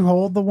move. Did you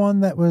hold the one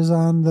that was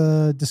on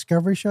the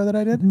Discovery show that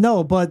I did?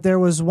 No, but there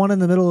was one in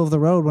the middle of the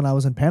road when I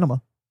was in Panama.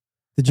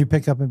 Did you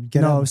pick up and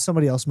get him? No,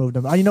 somebody else moved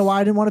him. You know why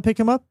I didn't want to pick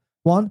him up?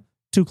 1,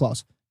 2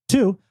 claws.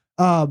 2,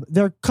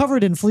 they're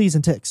covered in fleas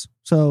and ticks.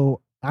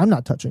 So I'm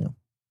not touching them.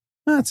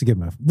 That's a good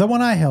move. The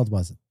one I held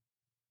wasn't.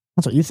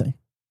 That's what you think.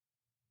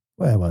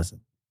 Well, it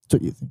wasn't. That's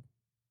what you think.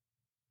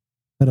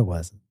 But it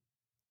wasn't.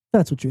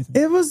 That's what you think.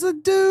 It was the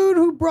dude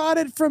who brought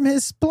it from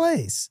his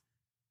place.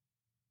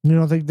 You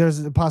don't think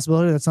there's a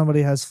possibility that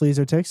somebody has fleas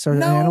or ticks, or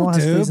an animal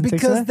has fleas and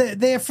ticks? No, dude, because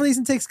they have fleas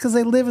and ticks because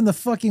they live in the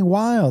fucking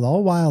wild.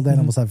 All wild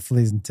animals have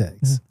fleas and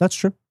ticks. That's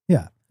true.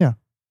 Yeah.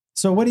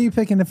 So what are you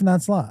picking if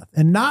not sloth?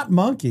 And not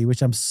monkey,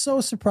 which I'm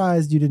so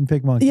surprised you didn't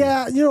pick monkey.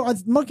 Yeah,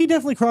 monkey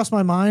definitely crossed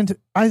my mind.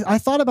 I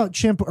thought about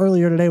chimp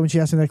earlier today when she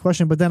asked me that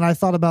question, but then I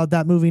thought about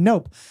that movie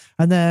Nope.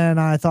 And then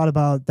I thought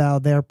about how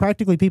they're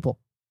practically people.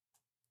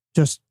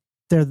 Just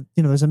there's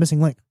a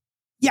missing link.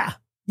 Yeah.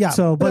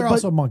 So, but they're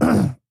also monkey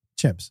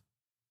chimps.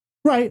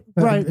 Right.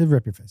 It'd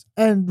rip your face.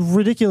 And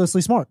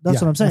ridiculously smart.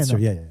 That's what I'm saying. That's true.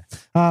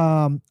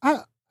 Yeah.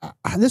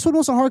 This one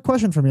was a hard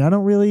question for me. I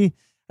didn't really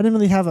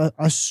have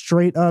a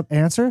straight up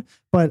answer,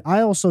 but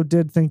I also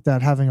did think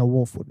that having a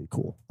wolf would be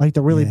cool. Like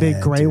the really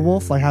big gray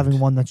wolf, like having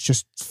one that's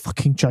just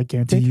fucking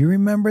gigantic. Do you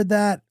remember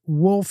that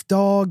wolf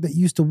dog that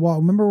used to walk?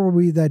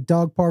 Remember that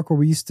dog park where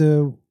we used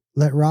to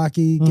let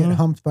Rocky get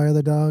humped by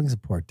other dogs? A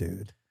poor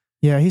dude.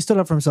 Yeah, he stood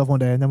up for himself one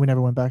day and then we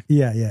never went back.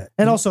 Yeah.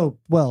 And also,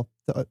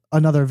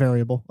 another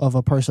variable of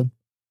a person.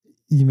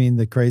 You mean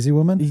the crazy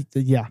woman?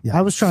 Yeah.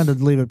 I was trying to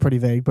leave it pretty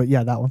vague, but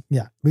yeah, that one.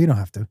 Yeah, but you don't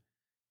have to.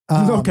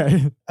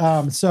 Okay.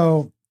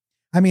 So,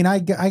 I mean, I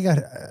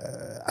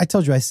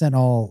told you I sent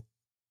all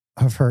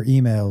of her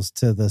emails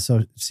to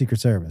the Secret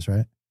Service,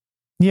 right?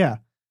 Yeah.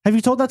 Have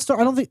you told that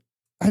story?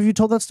 Have you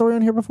told that story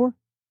on here before?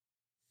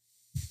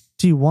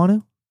 Do you want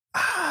to?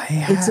 I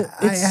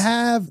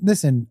have.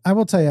 Listen, I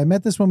will tell you, I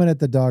met this woman at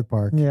the dog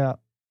park. Yeah.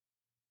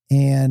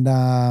 And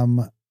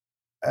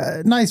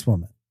nice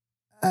woman.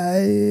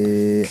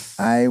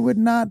 I would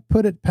not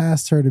put it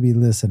past her to be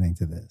listening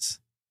to this.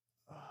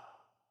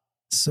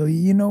 So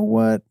you know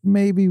what?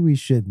 Maybe we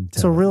shouldn't.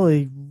 It's a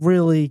really,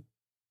 really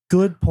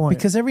good point.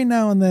 Because every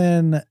now and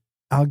then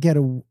I'll get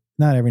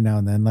not every now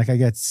and then, like I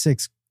get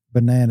 6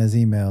 bananas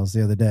emails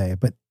the other day,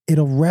 but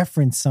it'll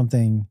reference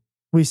something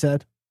we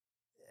said.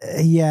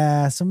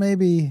 Yeah, so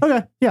maybe.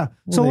 Okay, yeah.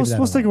 We'll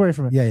stick away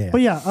from it. Yeah. But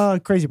yeah,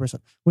 crazy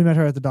person. We met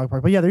her at the dog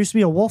park. But yeah, there used to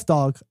be a wolf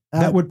dog.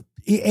 That would,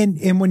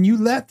 and when you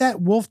let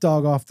that wolf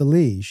dog off the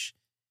leash,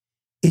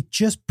 it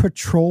just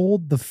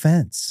patrolled the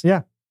fence.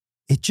 Yeah.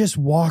 It just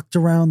walked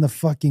around the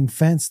fucking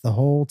fence the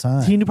whole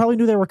time. He probably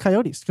knew they were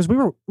coyotes because we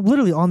were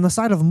literally on the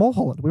side of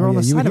Mulholland. We were on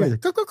the side of it. Is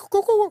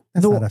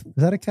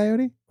that a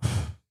coyote?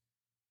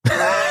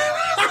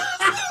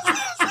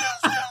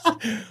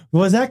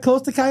 Was that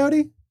close to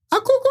coyote?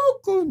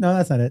 No,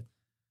 that's not it.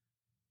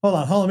 Hold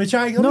on. Let me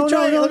try. Let me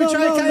try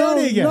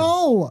coyote again.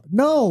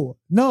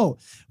 No.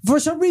 For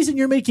some reason,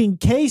 you're making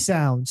K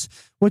sounds,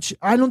 which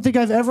I don't think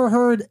I've ever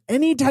heard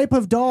any type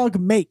of dog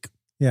make.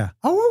 Yeah.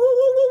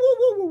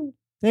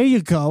 There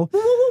you go.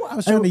 I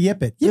was trying to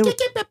yip it. Yip.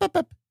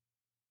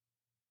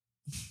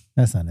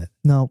 That's not it.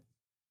 No.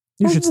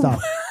 You should stop.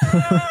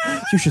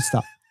 You should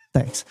stop.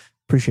 Thanks.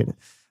 Appreciate it.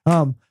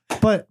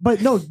 But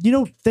no,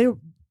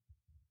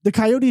 the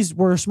coyotes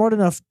were smart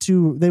enough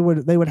to they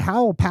would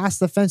howl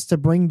past the fence to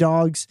bring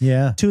dogs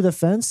to the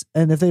fence,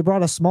 and if they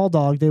brought a small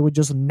dog, they would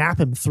just nap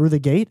him through the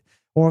gate.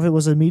 Or if it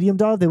was a medium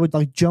dog, they would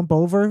like jump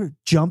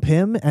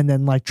him, and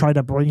then like try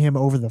to bring him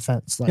over the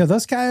fence. Like, yeah,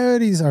 those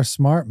coyotes are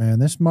smart, man.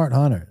 They're smart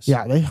hunters.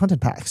 Yeah, they hunt in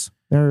packs.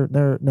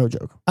 They're no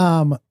joke.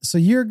 So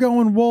you're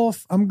going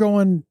wolf. I'm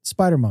going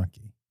spider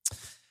monkey.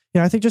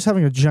 Yeah, I think just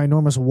having a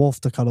ginormous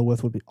wolf to cuddle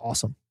with would be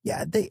awesome.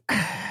 Yeah,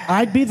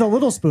 I'd be the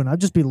little spoon.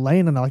 I'd just be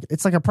laying in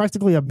it's like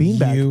practically a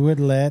beanbag. You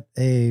would let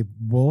a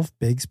wolf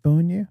big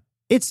spoon you?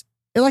 It's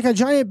like a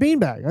giant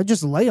beanbag. I'd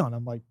just lay on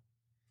him like.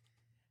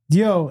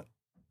 Yo,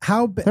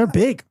 how big? They're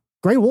big.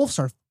 Gray wolves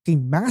are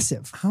fucking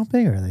massive. How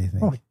big are they?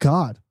 Oh my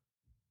God.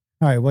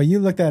 All right. Well, you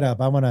look that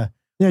up. I want to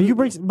Yeah, you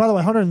bring, by the way,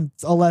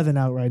 111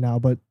 out right now,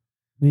 but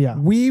yeah.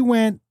 We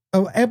went,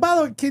 oh, and by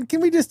the way,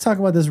 can we just talk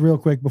about this real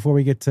quick before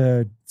we get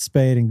to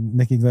Spade and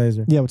Nikki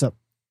Glazer? Yeah, what's up?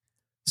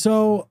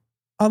 So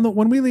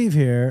when we leave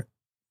here,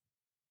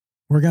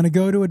 we're going to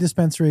go to a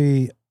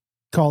dispensary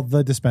called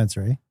The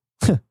Dispensary.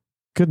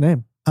 Good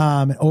name.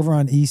 Over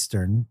on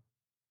Eastern.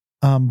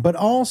 But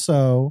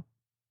also,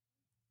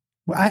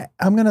 we're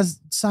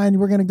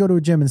going to go to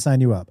a gym and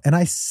sign you up. And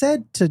I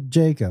said to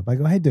Jacob, I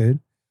go, hey, dude,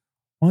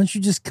 why don't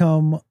you just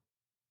come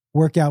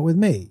work out with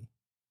me?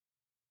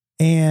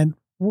 And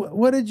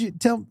what did you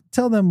tell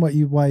them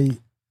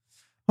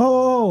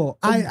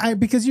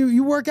because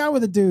you work out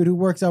with a dude who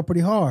works out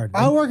pretty hard.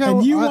 I work out,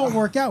 and you won't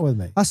work out with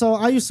me. So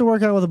I used to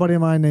work out with a buddy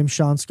of mine named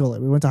Sean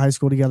Scullett. We went to high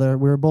school together.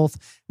 We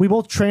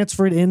both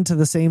transferred into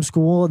the same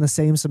school in the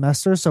same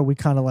semester, so we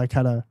kind of like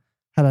had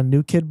a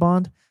new kid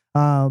bond.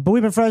 But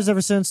we've been friends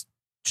ever since.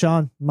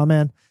 Sean, my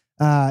man,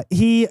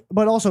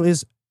 but also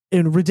is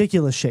in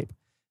ridiculous shape.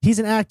 He's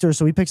an actor,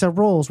 so he picks up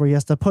roles where he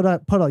has to put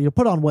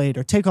on weight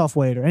or take off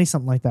weight or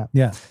something like that.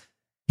 Yeah,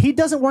 he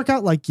doesn't work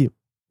out like you.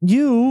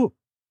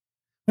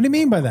 What do you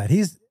mean by that?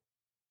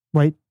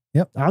 Wait.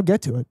 Yep. I'll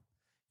get to it.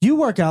 You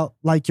work out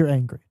like you're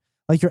angry.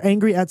 Like you're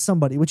angry at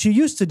somebody, which you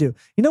used to do.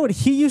 You know what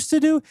he used to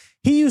do?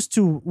 He used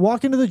to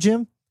walk into the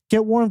gym,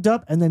 get warmed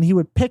up, and then he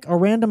would pick a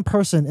random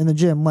person in the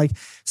gym, like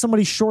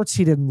somebody's shorts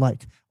he didn't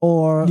like,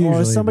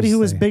 or somebody who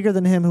was bigger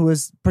than him who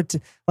was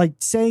like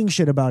saying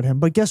shit about him.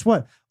 But guess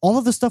what? All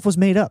of the stuff was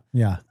made up.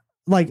 Yeah.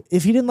 Like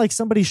if he didn't like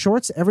somebody's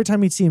shorts, every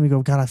time he'd see him, he'd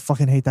go, God, I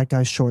fucking hate that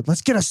guy's short.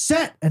 Let's get a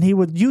set. And he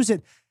would use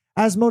it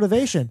as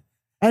motivation.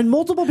 And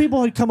multiple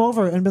people had come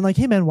over and been like,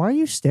 hey, man, why are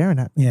you staring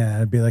at me? Yeah,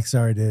 I'd be like,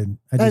 sorry, dude.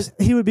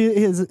 He would be,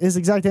 his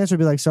exact answer would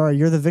be like, sorry,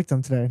 you're the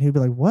victim today. And he'd be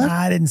like, what?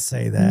 I didn't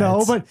say that.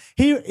 No, but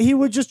he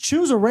would just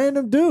choose a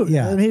random dude.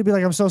 Yeah. And he'd be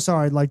like, I'm so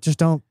sorry. Like, just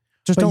don't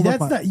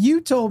that's not,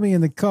 you told me in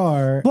the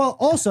car. Well,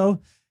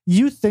 also,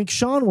 you think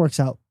Sean works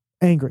out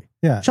angry.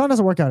 Yeah. Sean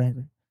doesn't work out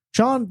angry.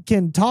 Sean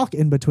can talk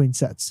in between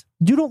sets.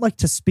 You don't like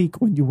to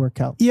speak when you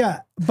work out. Yeah,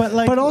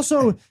 but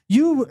also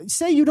you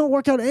say you don't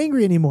work out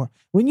angry anymore.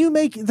 When you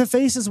make the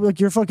faces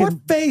like you're fucking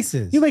what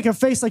faces? You make a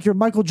face like you're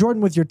Michael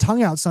Jordan with your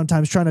tongue out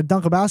sometimes trying to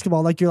dunk a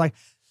basketball, like you're like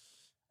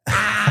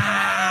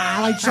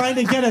like trying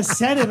to get a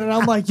set in, and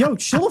I'm like, yo,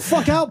 chill the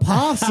fuck out,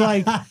 pops.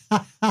 Like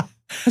I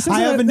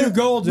have a new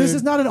goal, dude. This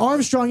is not an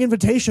Armstrong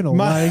Invitational.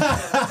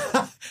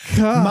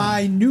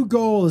 My new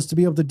goal is to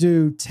be able to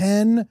do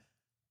 10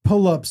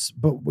 pull-ups,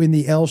 but in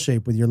the L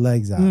shape with your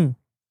legs out.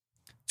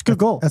 It's a good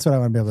goal. That's what I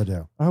want to be able to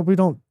do. I hope we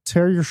don't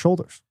tear your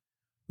shoulders.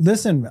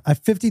 Listen, at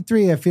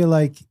 53, I feel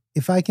like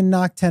if I can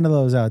knock 10 of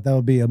those out, that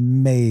would be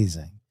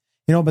amazing.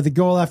 You know, but the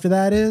goal after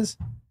that is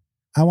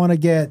I want to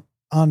get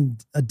on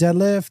a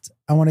deadlift.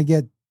 I want to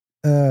get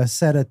a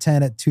set of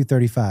 10 at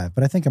 235,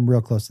 but I think I'm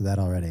real close to that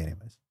already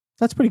anyways.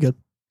 That's pretty good.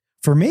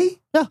 For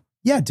me? Yeah.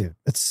 Yeah, dude.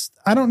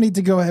 I don't need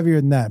to go heavier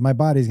than that. My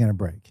body's going to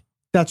break.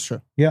 That's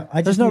true. Yeah,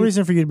 there's no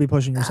reason for you to be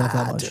pushing yourself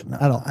that much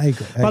at all. I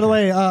agree. By the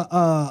way,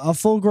 a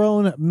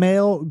full-grown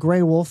male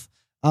gray wolf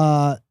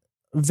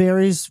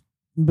varies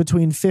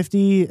between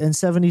 50 and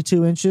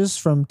 72 inches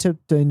from tip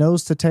to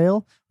nose to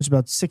tail, which is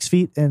about 6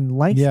 feet in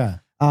length. Yeah.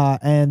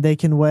 And they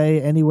can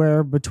weigh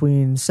anywhere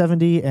between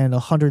 70 and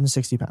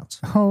 160 pounds.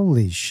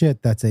 Holy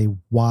shit, that's a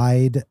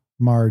wide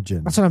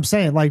margin. That's what I'm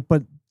saying. Like,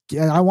 but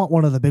I want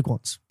one of the big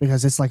ones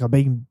because it's like a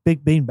big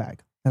bean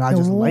bag, and I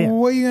just lay it.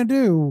 What are you gonna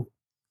do?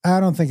 I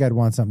don't think I'd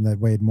want something that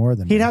weighed more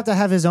than He'd have to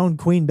have his own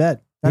queen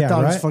bed. That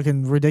dog's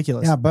fucking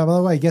ridiculous. Yeah, but by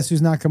the way, guess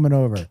who's not coming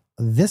over?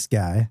 This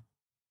guy.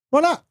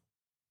 Why not?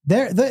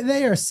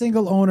 They are a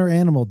single owner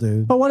animal,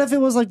 dude. But what if it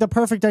was like the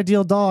perfect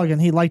ideal dog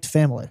and he liked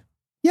family?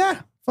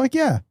 Yeah, fuck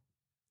yeah.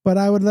 But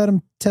I would let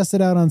him test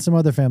it out on some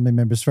other family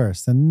members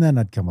first, and then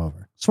I'd come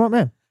over. Smart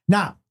man.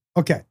 Now,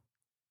 okay.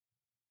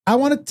 I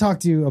want to talk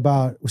to you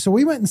about, so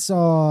we went and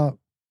saw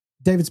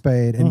David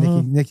Spade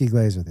and Nikki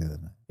Glazer the other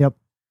night. Yep.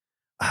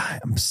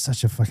 I'm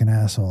such a fucking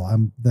asshole.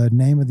 The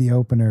name of the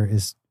opener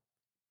is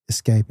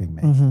escaping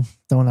me.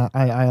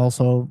 I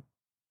also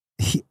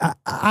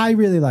I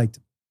really liked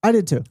him. I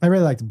did too. I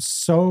really liked him.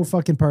 So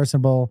fucking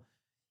personable.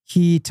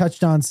 He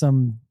touched on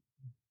some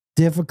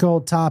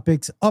difficult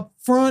topics up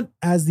front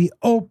as the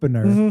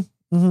opener.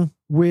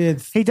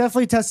 With he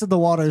definitely tested the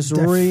waters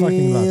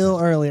real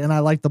early, and I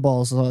like the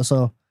balls.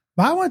 So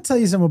I want to tell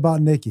you something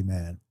about Nikki,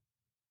 man.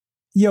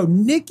 Yo,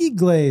 Nikki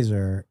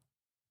Glazer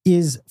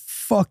is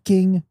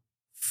fucking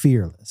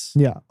fearless.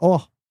 Yeah.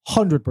 Oh,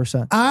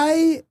 100%.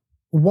 I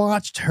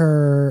watched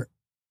her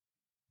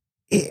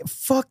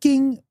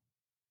fucking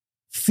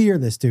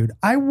fearless, dude.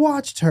 I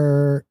watched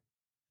her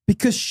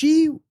because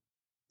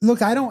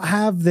I don't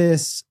have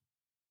this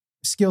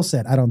skill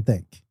set, I don't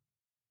think.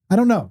 I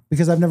don't know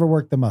because I've never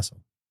worked the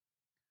muscle.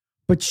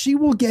 But she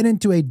will get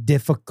into a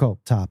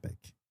difficult topic.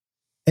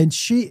 And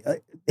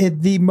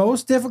the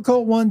most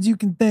difficult ones you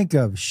can think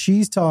of,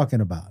 she's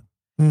talking about.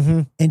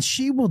 And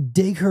she will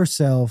dig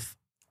herself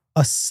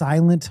a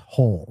silent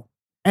hole.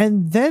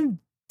 And then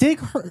dig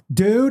her.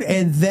 Dude,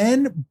 and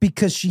then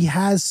because she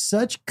has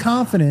such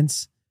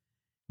confidence,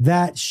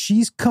 that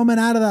she's coming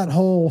out of that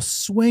hole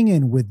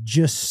swinging with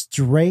just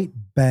straight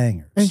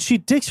bangers. And she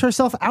digs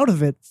herself out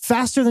of it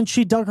faster than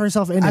she dug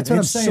herself in. That's what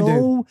I'm saying,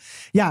 dude.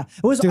 Yeah.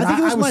 It was, dude,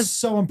 I was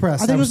so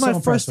impressed. I think it was my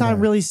first time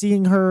really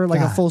seeing her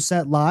like a full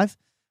set live.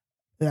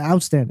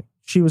 Outstanding.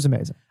 She was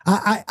amazing.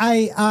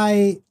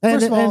 And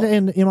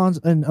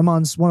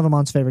Amon's one of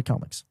Amon's favorite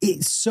comics.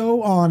 It's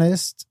so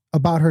honest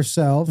about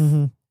herself.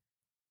 Mm-hmm.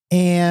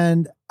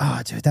 And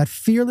dude, that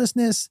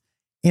fearlessness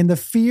and the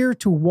fear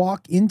to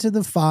walk into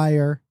the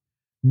fire,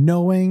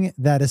 knowing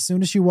that as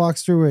soon as she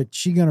walks through it,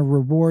 she's going to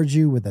reward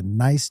you with a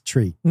nice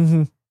treat.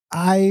 Mm-hmm.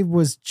 I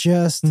was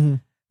just,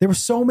 there were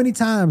so many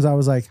times I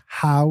was like,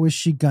 how is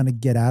she going to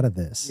get out of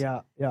this?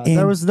 Yeah. And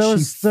there was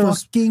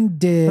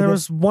There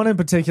was one in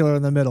particular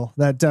in the middle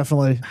that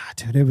definitely,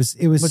 dude, it was,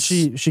 but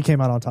she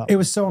came out on top. It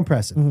was so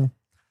impressive. Mm-hmm.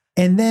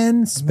 And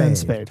then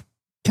Spade.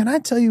 Can I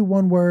tell you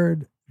one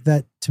word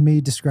that to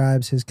me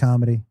describes his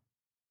comedy?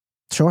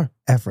 Sure.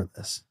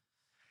 Effortless.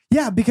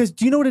 Yeah, because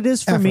do you know what it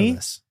is for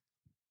Effortless.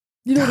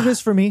 me? You know what it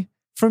is for me?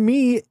 For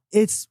me,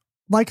 it's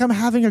like I'm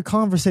having a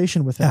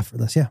conversation with him.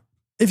 Effortless, yeah.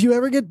 If you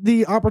ever get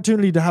the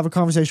opportunity to have a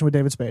conversation with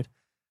David Spade,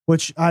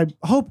 which I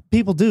hope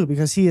people do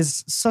because he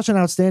is such an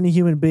outstanding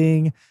human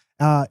being.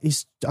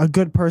 He's a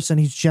good person.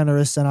 He's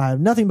generous, and I have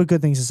nothing but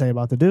good things to say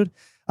about the dude.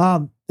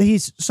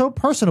 He's so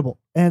personable,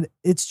 and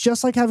it's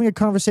just like having a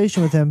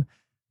conversation with him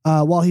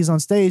while he's on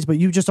stage, but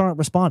you just aren't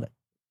responding.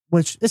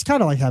 Which is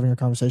kind of like having a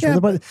conversation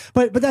with him,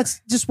 but that's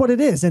just what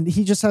it is. And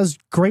he just has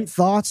great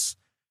thoughts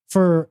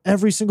for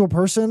every single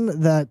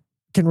person that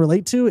can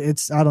relate to.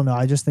 I don't know.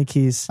 I just think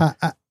he's.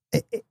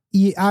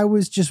 I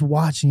was just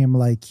watching him,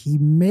 like he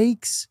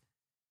makes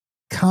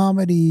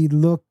comedy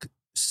look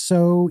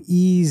so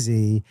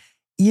easy.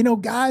 You know,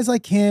 guys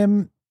like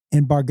him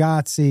and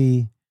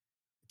Bargatze,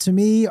 to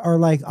me, are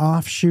like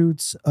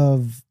offshoots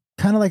of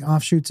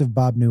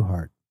Bob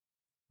Newhart.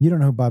 You don't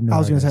know who Bob Newhart is. I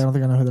was going to say, I don't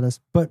think I know who that is.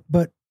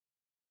 But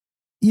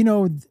you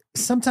know,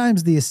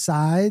 sometimes the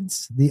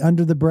asides, the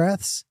under the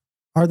breaths,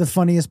 are the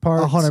funniest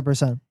parts.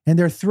 100%. And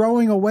they're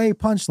throwing away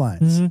punchlines.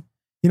 Mm-hmm.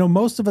 You know,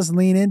 most of us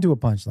lean into a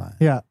punchline.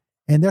 Yeah.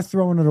 And they're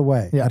throwing it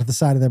away out of the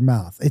side of their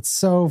mouth. It's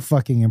so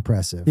fucking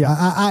impressive. Yeah.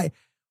 I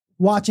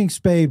watching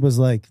Spade was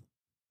like,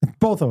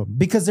 both of them,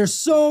 because they're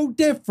so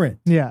different.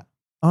 Yeah.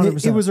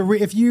 100%. It was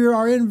if you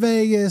are in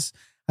Vegas,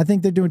 I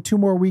think they're doing 2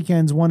 more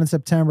weekends, one in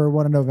September,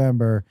 one in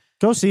November.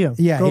 Go see him.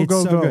 Yeah,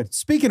 go good.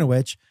 Speaking of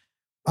which,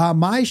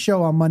 my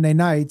show on Monday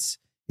nights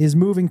is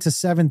moving to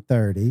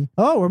 7:30.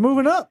 Oh, we're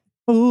moving up.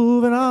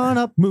 Moving on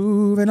up.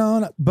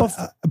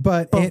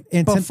 But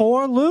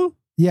before Lou?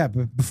 Yeah,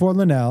 before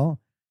Linnell.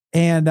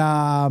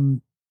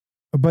 And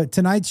but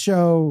tonight's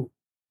show,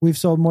 we've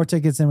sold more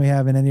tickets than we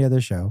have in any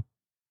other show.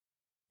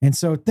 And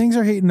so things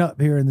are heating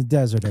up here in the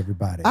desert,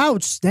 everybody.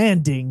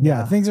 Outstanding.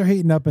 Yeah, things are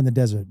heating up in the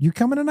desert. You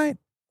coming tonight?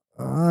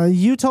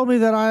 You told me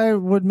that I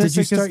would miss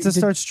it to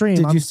start stream.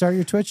 Did you start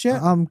your Twitch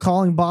yet? I'm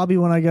calling Bobby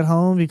when I get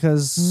home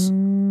because...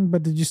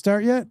 but did you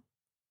start yet?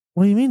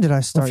 What do you mean did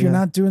I start If you're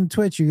not doing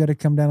Twitch, you got to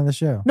come down to the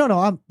show. No,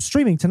 I'm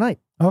streaming tonight.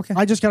 Okay.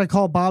 I just got to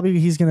call Bobby.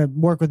 He's going to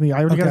work with me.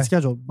 I already got it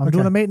scheduled. I'm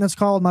doing a maintenance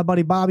call with my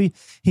buddy Bobby.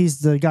 He's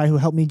the guy who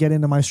helped me get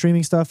into my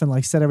streaming stuff and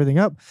like set everything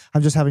up.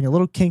 I'm just having a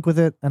little kink with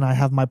it. And I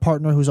have my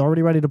partner who's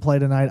already ready to play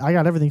tonight. I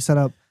got everything set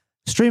up.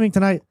 Streaming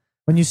tonight.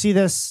 When you see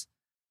this,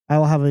 I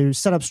will have a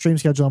set up stream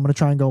schedule. I'm going to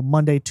try and go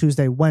Monday,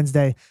 Tuesday,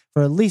 Wednesday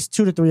for at least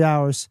 2 to 3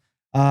 hours.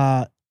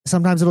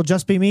 Sometimes it'll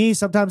just be me.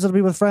 Sometimes it'll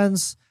be with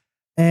friends.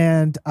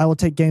 And I will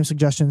take game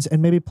suggestions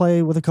and maybe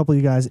play with a couple of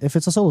you guys if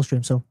it's a solo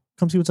stream. So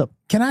come see what's up.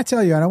 Can I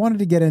tell you, and I wanted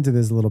to get into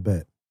this a little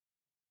bit.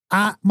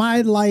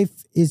 My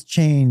life is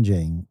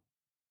changing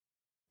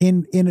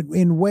in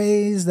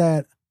ways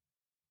that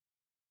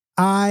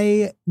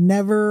I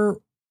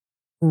never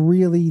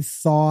really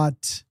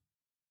thought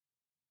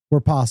were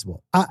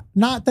possible.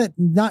 Not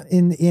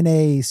in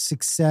a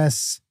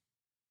success,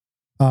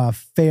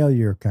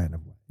 failure kind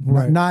of way.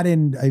 Right. Not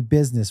in a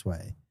business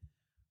way.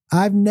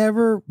 I've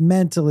never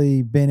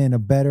mentally been in a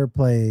better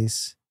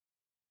place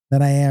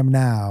than I am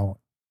now.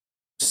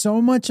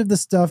 So much of the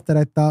stuff that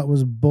I thought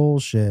was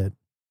bullshit,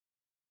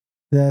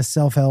 the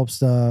self-help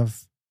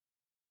stuff,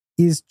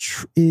 is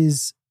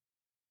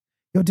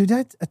dude,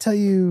 I tell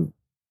you,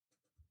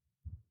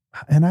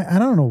 and I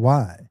don't know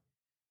why,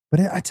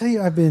 but I tell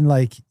you, I've been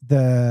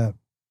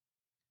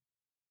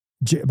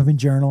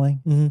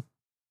journaling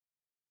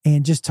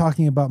and just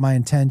talking about my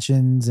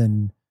intentions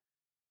and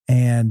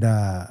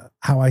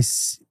how I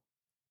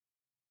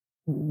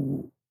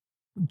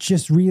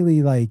just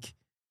really like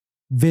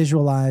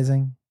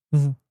visualizing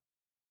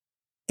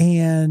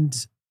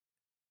and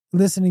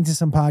listening to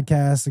some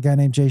podcasts. A guy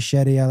named Jay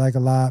Shetty I like a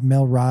lot.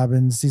 Mel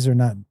Robbins. These are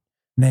not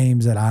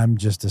names that I'm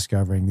just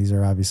discovering. These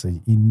are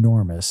obviously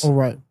enormous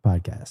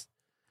podcasts,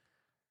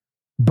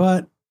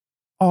 but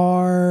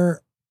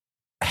are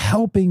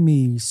helping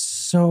me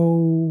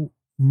so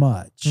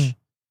much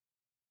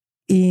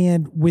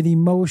and with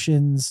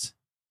emotions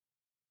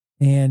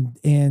and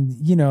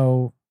you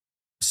know,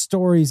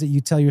 stories that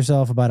you tell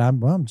yourself about,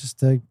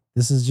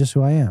 this is just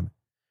who I am.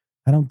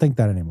 I don't think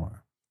that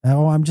anymore.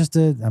 Oh, I'm just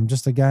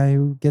a guy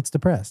who gets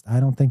depressed. I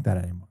don't think that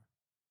anymore.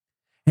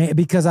 And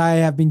because I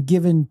have been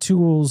given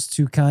tools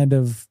to kind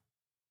of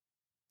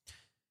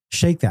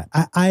shake that.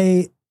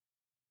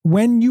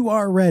 When you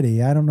are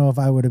ready, I don't know if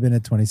I would have been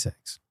at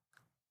 26.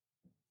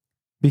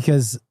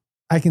 Because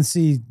I can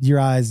see your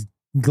eyes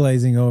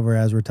glazing over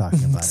as we're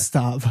talking about it.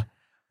 Stop.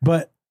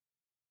 But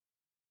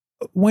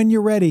when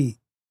you're ready,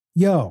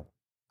 it's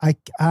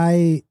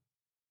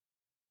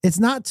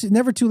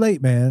never too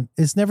late, man.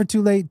 It's never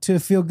too late to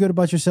feel good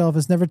about yourself.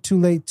 It's never too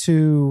late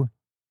to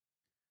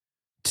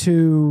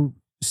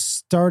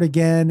start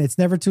again. It's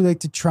never too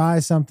late to try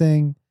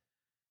something.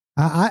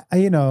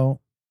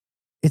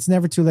 It's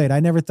never too late. I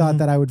never thought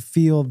that I would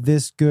feel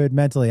this good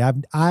mentally.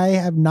 I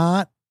have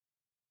not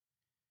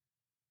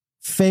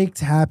faked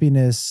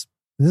happiness.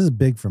 This is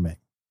big for me.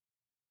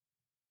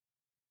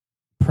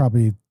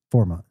 Probably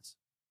 4 months.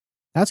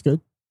 That's good.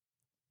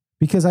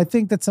 Because I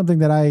think that's something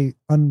that I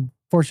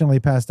unfortunately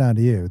passed down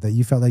to you, that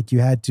you felt like you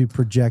had to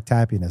project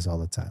happiness all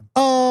the time.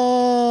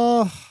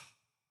 I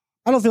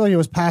don't feel like it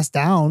was passed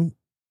down.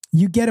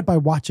 You get it by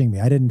watching me.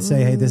 I didn't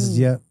say, hey, this is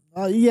you.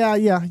 Yeah.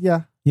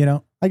 You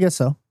know? I guess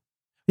so.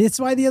 It's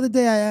why the other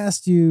day I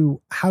asked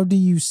you, how do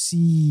you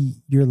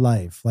see your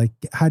life? Like,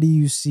 how do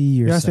you see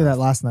yourself? You asked me that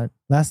last night.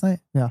 Last night?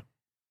 Yeah.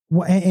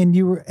 Well,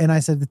 and I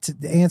said,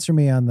 answer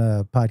me on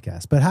the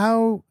podcast. But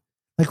how,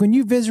 like when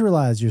you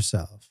visualize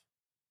yourself,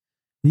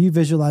 do you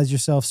visualize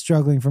yourself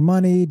struggling for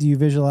money? Do you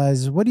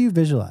visualize, what do you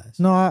visualize?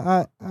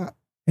 No,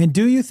 and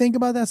do you think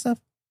about that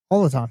stuff?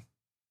 All the time.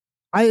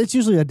 It's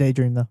usually a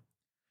daydream though.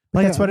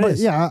 Like, that's what it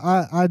is.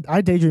 Yeah,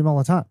 I daydream all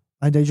the time.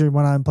 I daydream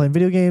when I'm playing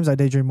video games. I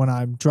daydream when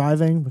I'm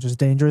driving, which is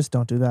dangerous.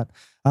 Don't do that.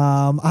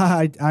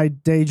 I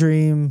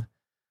daydream.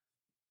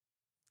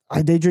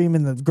 I daydream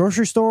in the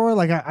grocery store.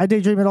 Like I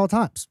daydream at all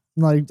times.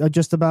 Like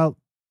just about.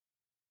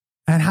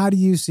 And how do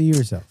you see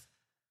yourself?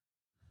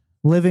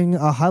 Living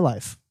a high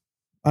life.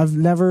 I've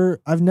never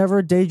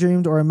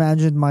daydreamed or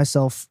imagined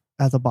myself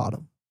at the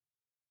bottom.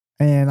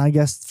 And I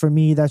guess for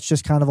me, that's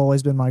just kind of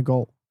always been my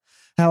goal.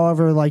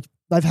 However, like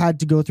I've had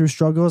to go through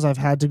struggles. I've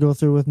had to go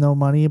through with no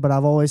money, but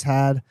I've always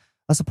had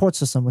a support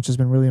system, which has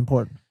been really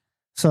important.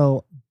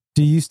 So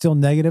do you still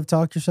negative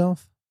talk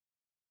yourself?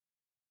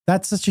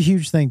 That's such a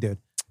huge thing, dude.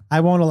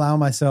 I won't allow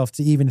myself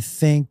to even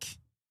think.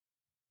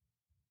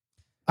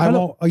 I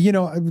won't,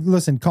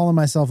 listen, calling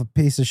myself a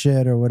piece of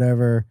shit or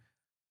whatever,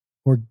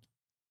 or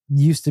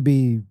used to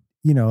be,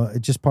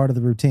 just part of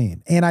the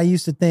routine. And I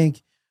used to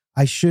think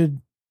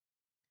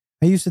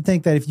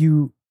that if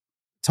you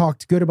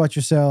talked good about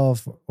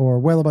yourself or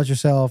well about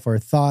yourself or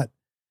thought,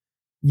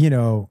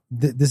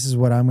 this is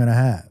what I'm going to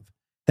have,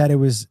 that it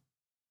was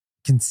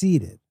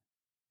conceited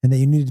and that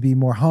you needed to be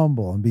more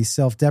humble and be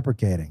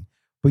self-deprecating.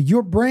 But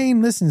your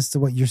brain listens to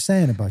what you're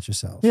saying about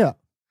yourself. Yeah.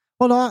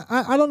 Well, no,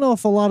 I don't know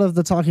if a lot of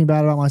the talking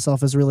bad about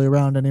myself is really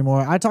around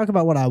anymore. I talk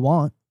about what I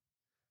want.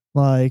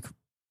 Like,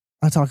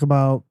 I talk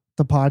about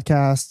the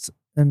podcast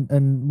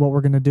and what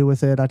we're going to do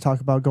with it. I talk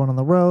about going on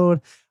the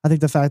road. I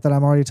think the fact that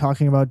I'm already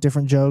talking about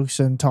different jokes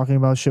and talking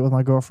about shit with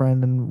my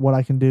girlfriend and what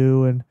I can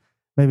do and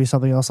maybe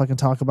something else I can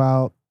talk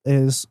about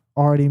is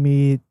already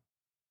me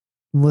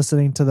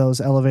listening to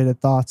those elevated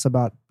thoughts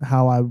about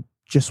how I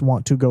just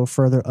want to go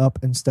further up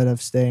instead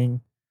of staying.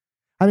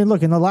 I mean,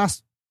 look, I'm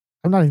not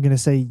even going to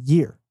say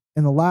year.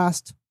 In the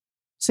last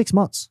 6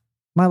 months,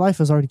 my life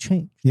has already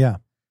changed. Yeah.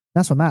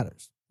 That's what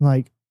matters.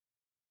 Like,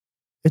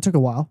 it took a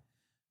while,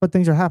 but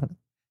things are happening.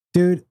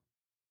 Dude,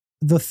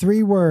 the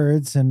 3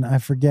 words, and I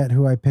forget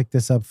who I picked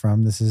this up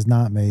from. This is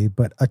not me,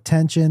 but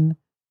attention,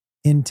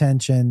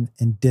 intention,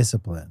 and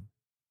discipline.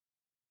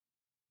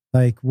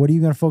 Like, what are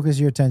you going to focus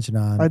your attention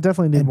on? I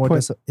definitely need more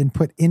discipline. And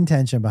put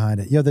intention behind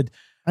it.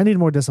 I need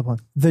more discipline.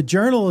 The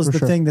journal is the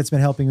thing that's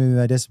been helping me with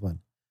my discipline.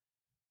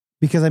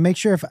 Because I make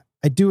sure if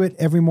I do it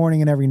every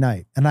morning and every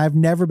night, and I've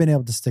never been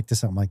able to stick to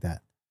something like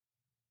that.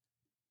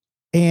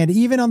 And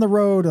even on the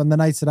road, on the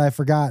nights that I've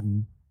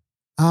forgotten,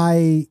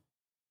 I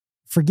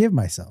forgive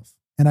myself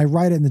and I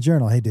write it in the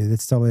journal. Hey, dude,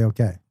 it's totally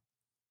okay.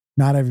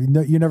 You're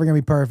never going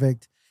to be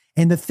perfect.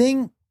 And the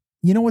thing,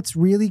 what's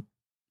really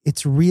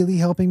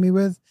helping me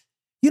with,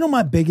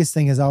 my biggest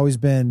thing has always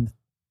been,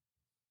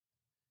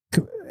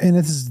 and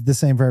this is the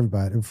same for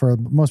everybody, for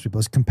most people,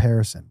 is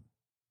comparison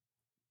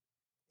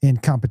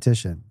and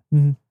competition.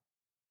 Mm-hmm.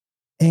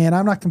 And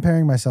I'm not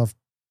comparing myself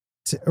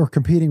to, or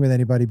competing with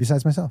anybody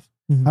besides myself.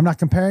 Mm-hmm. I'm not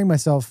comparing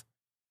myself.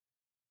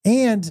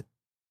 And,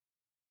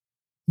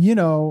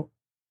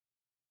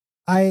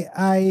 I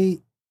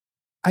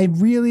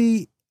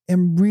really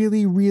am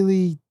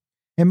really,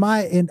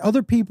 and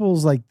other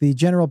people's, like the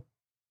general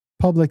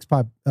public's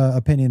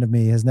opinion of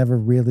me has never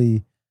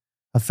really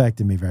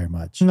affected me very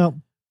much.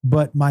 No.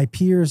 But my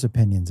peers'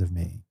 opinions of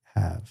me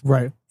have.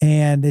 Right.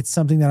 And it's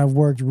something that I've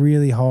worked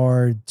really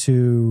hard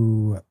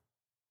to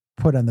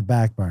put on the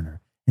back burner.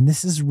 And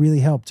this has really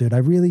helped, dude. I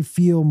really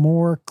feel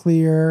more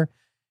clear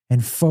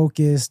and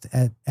focused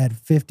at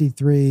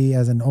 53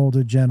 as an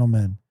older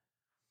gentleman.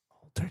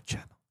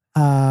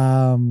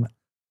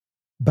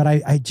 But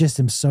I just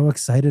am so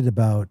excited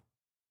about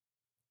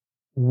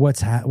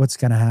what's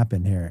going to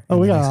happen here.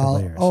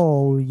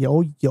 Oh,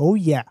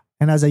 yeah.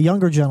 And as a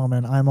younger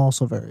gentleman, I'm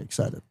also very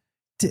excited.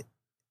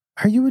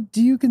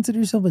 Do you consider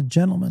yourself a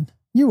gentleman?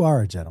 You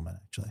are a gentleman,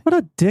 actually. What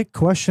a dick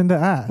question to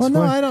ask. Well,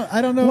 no,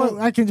 I don't know.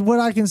 Would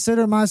I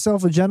consider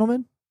myself a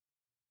gentleman?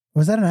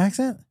 Was that an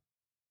accent?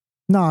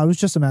 No, it was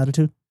just some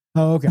attitude.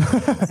 Oh, okay.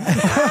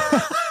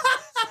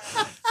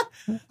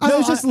 It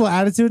was just a little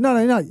attitude. No.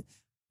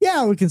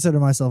 Yeah, I would consider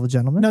myself a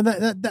gentleman. No,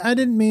 that I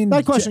didn't mean...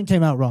 That question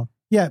came out wrong.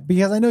 Yeah,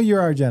 because I know you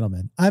are a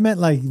gentleman. I meant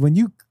like when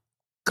you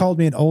called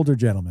me an older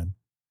gentleman,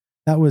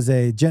 that was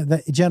a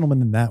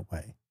gentleman in that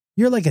way.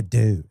 You're like a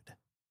dude.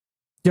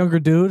 Younger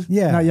dude?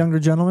 Yeah. Not younger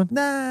gentleman?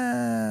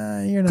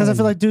 Nah, you're not. Because I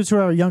feel like dudes who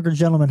are younger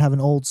gentlemen have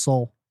an old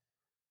soul.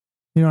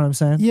 You know what I'm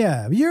saying?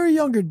 Yeah, you're a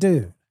younger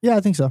dude. Yeah, I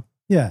think so.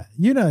 Yeah,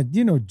 you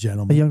know,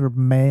 gentleman. A younger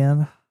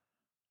man.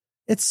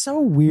 It's so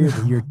weird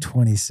that you're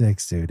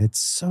 26, dude. It's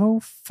so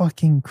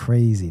fucking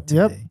crazy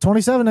to me.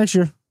 27 next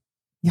year.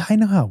 Yeah, I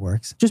know how it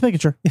works. Just making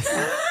sure.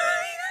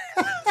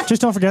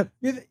 Just don't forget.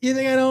 You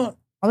think I don't?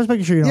 I'm just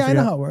making sure you don't forget. I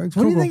know how it works.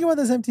 What do you think about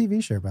this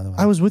MTV shirt, by the way?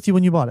 I was with you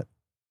when you bought it.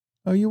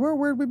 Oh, you were?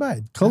 Where'd we buy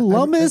it?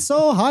 Columbus,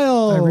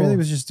 Ohio. I really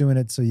was just doing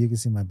it so you could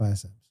see my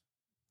biceps.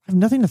 I have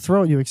nothing to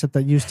throw at you except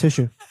that used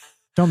tissue.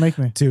 Don't make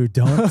me. Dude,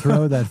 don't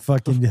throw that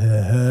fucking...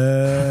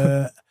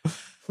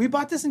 We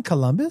bought this in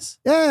Columbus?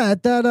 Yeah,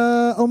 at that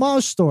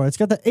homage store. It's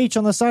got the H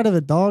on the side of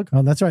it, dog.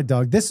 Oh, that's right,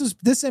 dog. This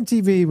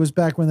MTV was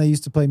back when they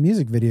used to play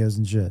music videos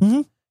and shit.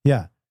 Mm-hmm.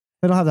 Yeah.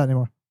 They don't have that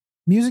anymore.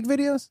 Music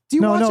videos? Do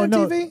you watch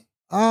MTV?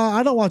 No.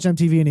 I don't watch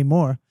MTV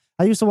anymore.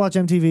 I used to watch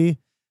MTV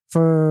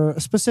for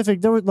a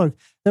specific...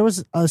 There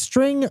was a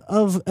string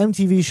of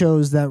MTV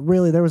shows that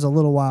really... There was a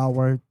little while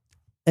where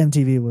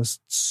MTV was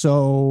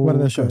so... What are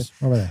those shows?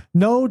 What were they?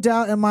 No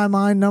doubt in my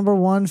mind, number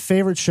one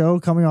favorite show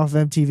coming off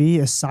of MTV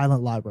is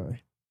Silent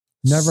Library.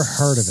 Never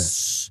heard of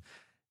it.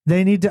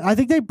 They need to... I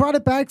think they brought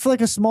it back for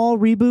like a small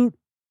reboot.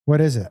 What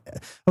is it?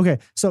 Okay,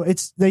 so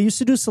they used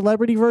to do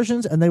celebrity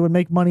versions and they would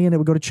make money and it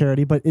would go to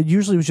charity, but it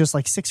usually was just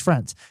like 6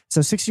 friends.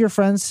 So 6 of your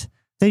friends,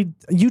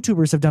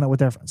 YouTubers have done it with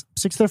their friends.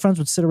 6 of their friends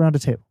would sit around a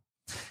table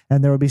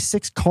and there would be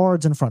 6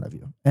 cards in front of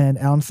you. And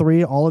on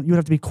 3, you would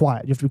have to be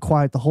quiet. You have to be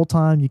quiet the whole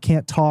time. You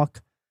can't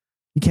talk.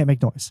 You can't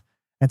make noise.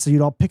 And so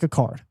you'd all pick a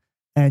card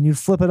and you'd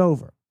flip it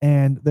over.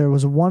 And there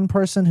was one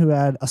person who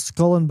had a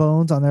skull and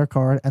bones on their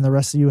card and the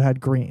rest of you had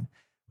green.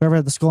 Whoever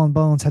had the skull and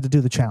bones had to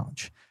do the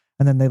challenge.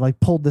 And then they like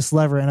pulled this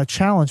lever and a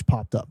challenge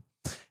popped up.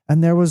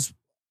 And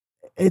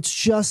it's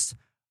just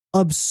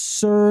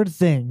absurd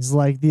things,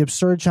 like the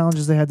absurd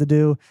challenges they had to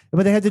do.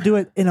 But they had to do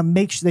it in a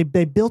makeshift,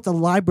 they built a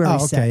library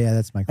set. Okay, yeah,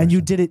 that's my question. And you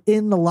did it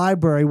in the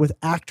library with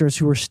actors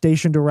who were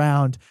stationed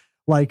around,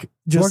 like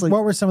just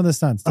what were some of the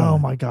stunts? Oh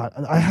my God.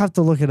 I have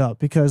to look it up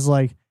because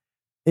like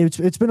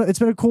it's been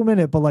a cool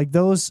minute, but like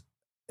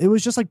it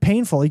was just like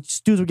painful. Like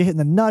dudes would get hit in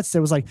the nuts.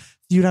 There was like,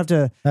 you'd have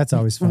to... That's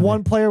always funny.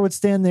 One player would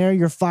stand there.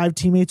 Your 5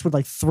 teammates would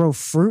like throw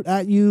fruit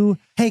at you.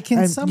 Hey,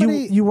 can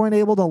somebody... You weren't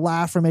able to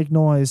laugh or make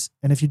noise.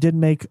 And if you didn't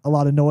make a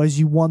lot of noise,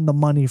 you won the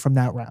money from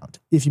that round.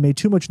 If you made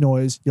too much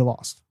noise, you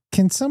lost.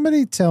 Can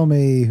somebody tell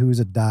me who's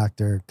a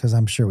doctor? Because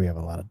I'm sure we have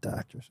a lot of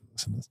doctors who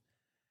listen to this.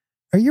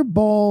 Are your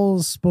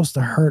balls supposed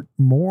to hurt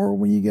more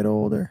when you get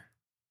older?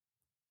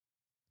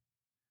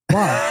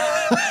 Why?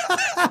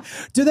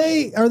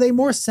 Are they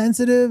more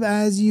sensitive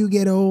as you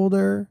get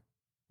older?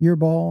 Your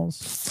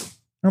balls?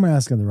 I'm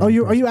asking the wrong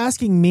person. Are you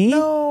asking me?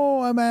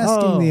 No, I'm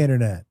asking the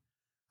internet.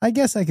 I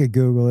guess I could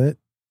Google it.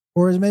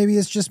 Or maybe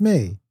it's just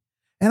me.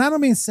 And I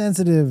don't mean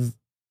sensitive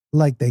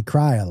like they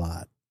cry a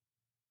lot.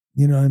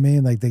 You know what I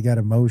mean? Like they got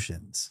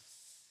emotions.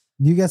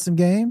 You got some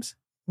games?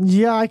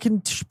 Yeah, I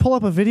can pull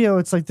up a video.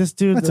 It's like this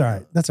dude. That's all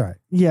right. That's all right.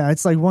 Yeah,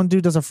 it's like one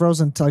dude does a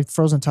frozen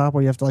top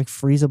where you have to like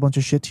freeze a bunch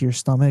of shit to your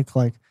stomach.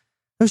 Like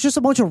it's just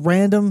a bunch of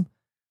random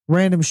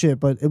shit,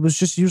 but it was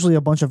just usually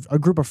a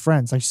group of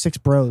friends, like 6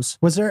 bros.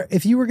 Was there,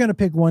 if you were going to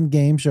pick one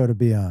game show to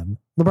be on?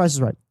 The Price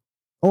is Right.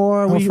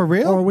 Or for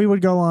real? Or we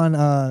would go on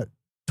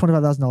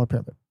 $25,000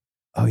 pyramid.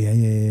 Oh,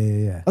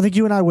 yeah. I think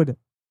you and I would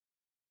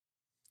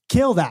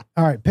kill that.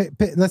 All right,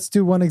 let's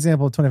do one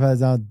example of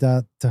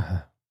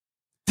 $25,000.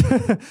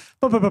 That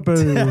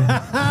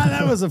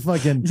was a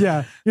fucking...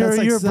 Yeah,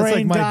 your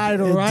brain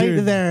died right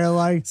dude, there.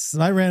 Like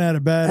I ran out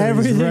of bed.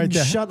 Everything right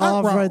shut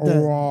off right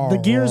there.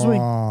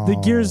 The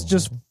gears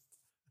just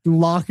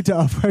locked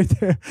up right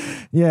there.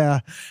 Yeah,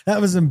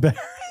 that was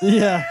embarrassing.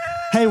 Yeah.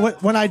 Hey,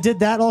 when I did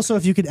that, also,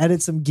 if you could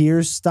edit some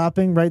gears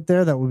stopping right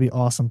there, that would be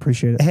awesome.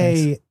 Appreciate it.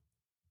 Hey,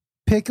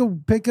 pick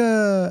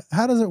a.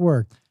 How does it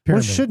work?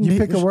 Pyramid. Well, shouldn't you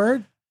pick a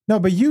word? No,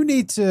 but you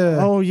need to.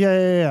 Oh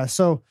yeah.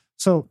 So.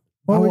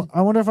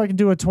 I wonder if I can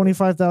do a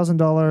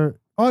 $25,000.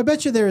 Oh, I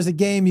bet you there is a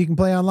game you can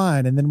play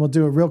online, and then we'll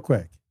do it real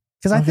quick.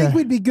 Because I think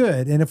we'd be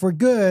good, and if we're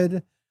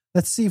good,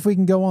 let's see if we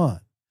can go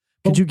on.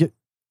 Could you get?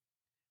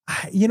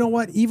 You know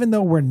what? Even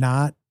though we're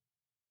not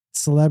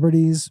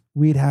celebrities,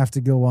 we'd have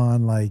to go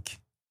on. Like,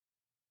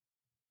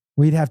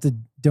 we'd have to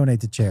donate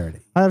to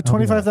charity. I have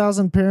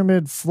 25,000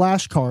 pyramid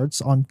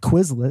flashcards on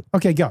Quizlet.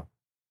 Okay, go.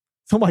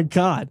 Oh my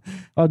God,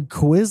 on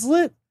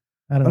Quizlet.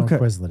 I don't know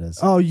what Quizlet is.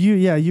 Oh,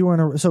 you were in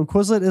a... So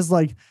Quizlet is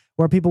like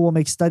where people will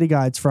make study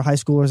guides for high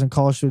schoolers and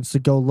college students to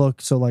go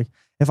look. So like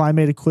if I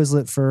made a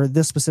Quizlet for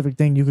this specific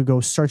thing, you could go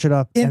search it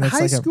up. In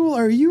high school,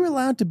 are you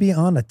allowed to be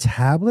on a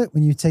tablet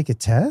when you take a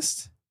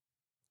test?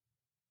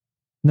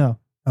 No.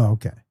 Oh,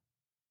 okay.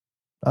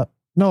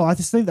 No, I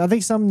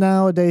think some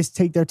nowadays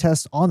take their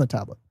tests on the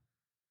tablet.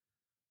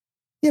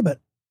 Yeah, but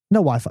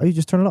no Wi-Fi. You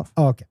just turn it off.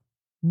 Oh, okay.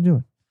 I'm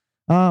doing.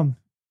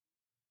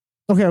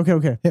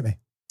 Okay. Hit me.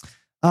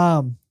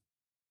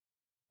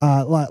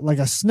 Like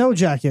a snow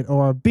jacket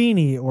or a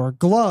beanie or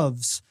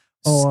gloves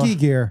or ski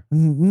gear.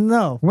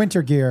 No.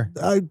 Winter gear.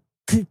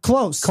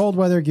 Close. Cold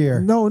weather gear.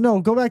 No.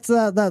 Go back to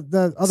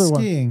that other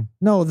one. Skiing.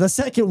 No, the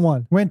second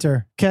one.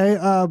 Winter. Okay.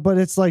 But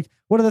it's like,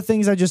 what are the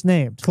things I just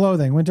named?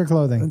 Clothing. Winter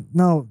clothing.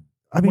 No.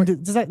 I mean,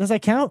 does that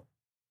count?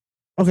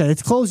 Okay,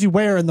 it's clothes you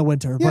wear in the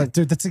winter. Yeah, but,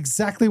 dude, that's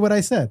exactly what I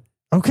said.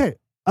 Okay.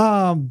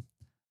 A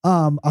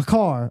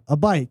car, a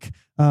bike,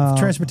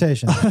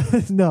 transportation.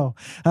 No.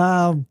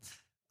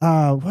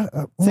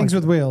 Things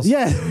with wheels.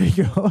 Yeah, there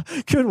you go.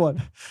 Good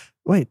one.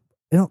 Wait,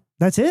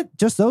 that's it?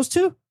 Just those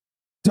two?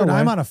 Dude,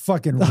 I'm on a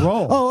fucking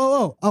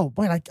roll. Oh,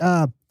 wait,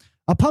 a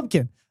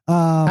pumpkin.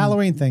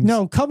 Halloween things.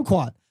 No,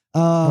 kumquat.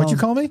 What'd you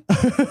call me?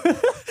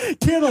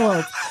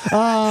 Cantaloupe.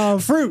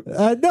 Fruit.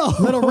 No.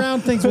 Little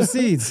round things with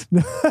seeds.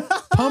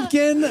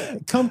 Pumpkin,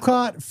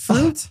 kumquat,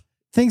 fruit,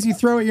 things you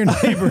throw at your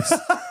neighbors.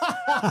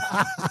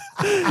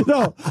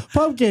 No,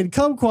 pumpkin,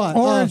 kumquat.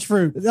 Orange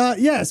fruit.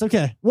 Yes,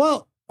 okay.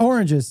 Well,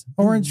 oranges.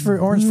 Orange fruit.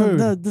 Orange food.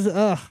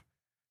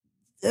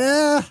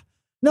 No,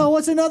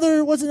 what's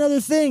another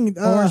thing?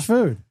 Orange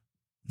food.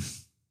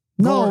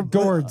 No.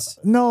 Gourds.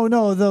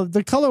 No,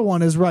 the color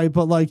one is right,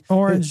 but like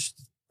orange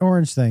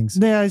things.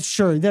 Yeah,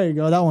 sure. There you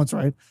go. That one's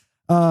right.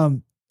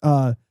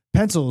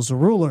 Pencils, a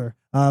ruler,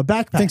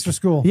 backpack. Things for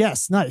school.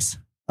 Yes, nice.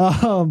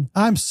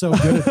 I'm so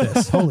good at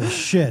this. Holy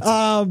shit.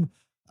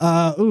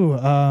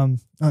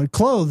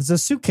 Clothes, a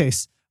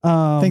suitcase.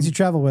 Things you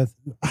travel with.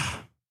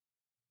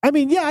 I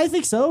mean, yeah, I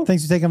think so.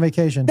 Things you take on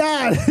vacation.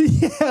 Yeah,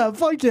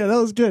 fuck yeah, that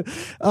was good.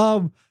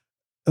 No,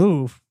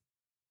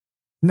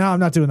 I'm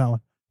not doing that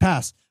one.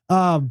 Pass.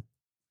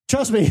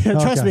 Trust me.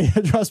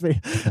 Trust me.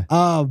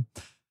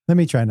 Let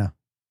me try now.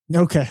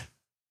 Okay.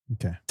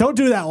 Don't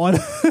do that one.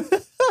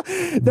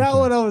 That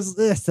one I was.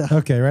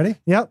 Okay, ready?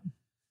 Yep.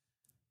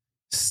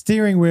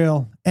 Steering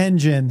wheel,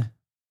 engine,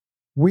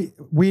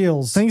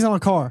 wheels. Things on a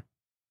car.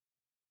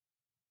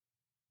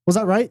 Was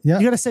that right? Yeah.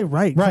 You got to say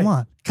right. Come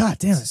on. God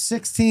damn it.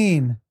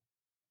 16,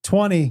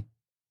 20,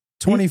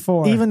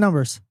 24. Even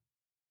numbers.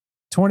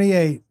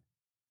 28,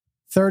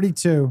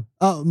 32.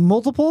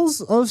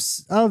 Multiples of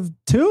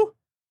 2?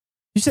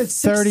 You said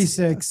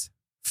 36,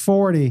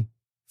 40,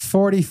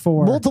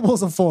 44.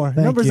 Multiples of 4.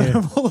 Thank Numbers you. that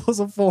are multiples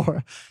of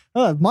 4.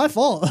 My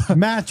fault.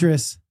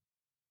 Mattress,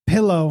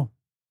 pillow.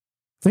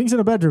 Things in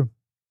a bedroom.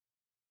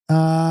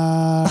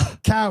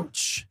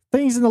 Couch.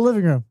 Things in the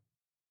living room.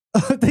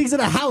 Things in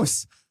a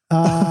house.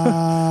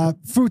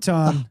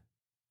 Futon.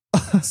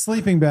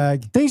 Sleeping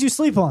bag. Things you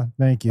sleep on.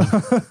 Thank you. I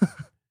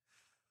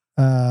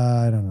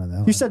don't know that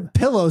one. You said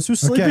pillows.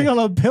 Who's sleeping on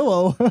a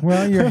pillow?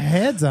 Well, your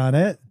head's on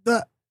it.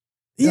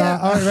 Yeah.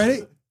 All right,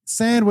 ready?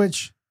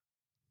 Sandwich.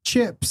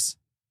 Chips.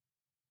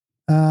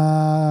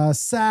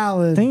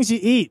 Salad. Things you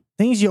eat.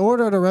 Things you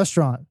order at a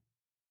restaurant.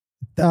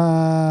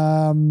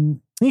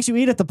 Things you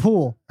eat at the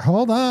pool.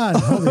 Hold on.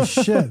 Holy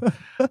shit.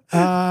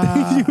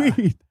 Things you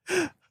eat.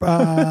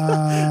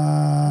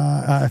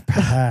 I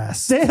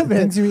pass. Damn it.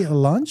 Things you eat at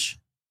lunch?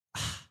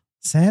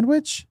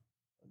 Sandwich?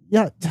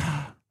 Yeah.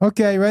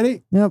 Okay,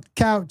 ready? Yep.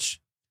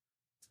 Couch.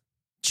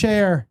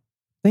 Chair.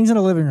 Things in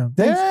a living room.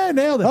 There,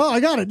 nailed it. Oh, I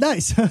got it.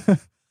 Nice.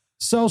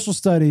 Social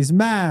studies,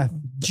 math,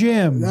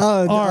 gym,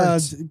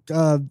 art,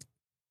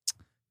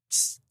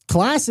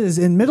 classes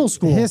in middle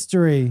school.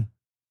 history.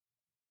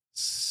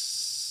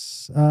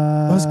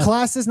 Was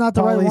classes not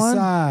the right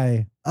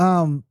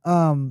one?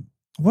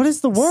 What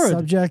is the word?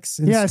 Subjects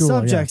in school.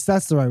 Subjects. Yeah.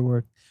 That's the right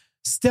word.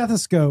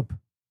 Stethoscope.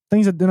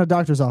 Things in a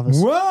doctor's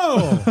office.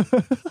 Whoa!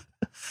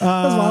 That's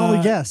my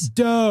only guess.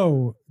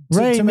 Dough.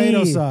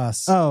 Tomato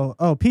sauce.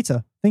 Oh,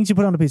 pizza. Things you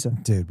put on a pizza.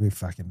 Dude, we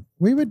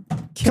would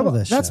kill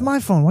this show. That's my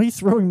phone. What are you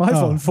throwing my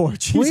phone for?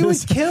 Jesus. We would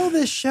kill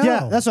this show.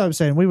 Yeah, that's what I'm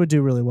saying. We would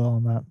do really well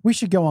on that. We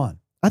should go on.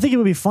 I think it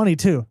would be funny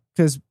too,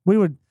 because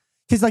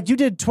like you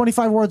did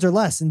 25 words or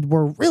less, and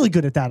we're really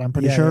good at that. I'm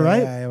pretty sure,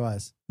 right? Yeah, it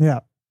was.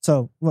 Yeah.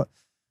 So, look,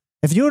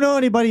 if you know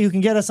anybody who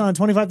can get us on a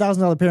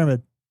 $25,000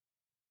 pyramid,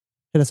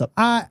 hit us up.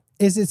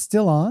 Is it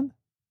still on?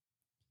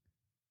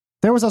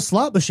 There was a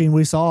slot machine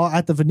we saw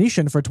at the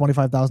Venetian for a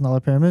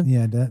 $25,000 pyramid.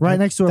 Yeah, right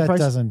next to a that Price.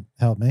 Doesn't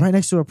help me. Right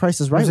next to a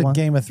Price is Right There's one. a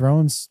Game of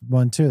Thrones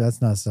one too.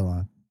 That's not still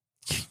on.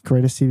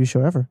 Greatest TV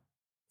show ever.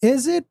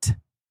 Is it?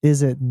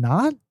 Is it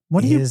not?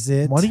 What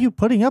are you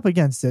putting up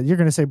against it? You're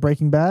going to say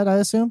Breaking Bad, I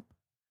assume?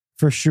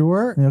 For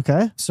sure.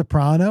 Okay.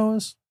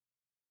 Sopranos.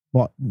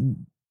 What?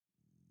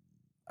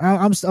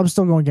 I'm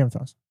still going Game of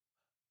Thrones.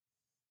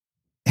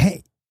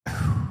 Hey.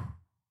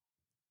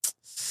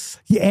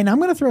 Yeah, and I'm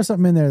going to throw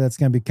something in there that's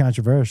going to be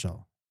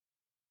controversial.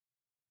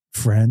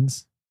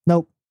 Friends.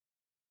 Nope.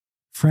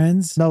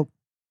 Friends Nope.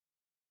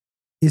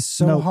 is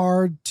so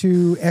hard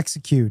to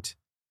execute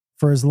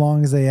for as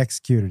long as they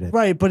executed it.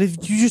 Right, but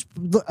if you just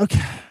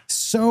okay,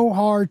 so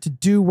hard to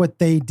do what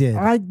they did.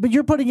 But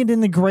you're putting it in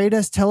the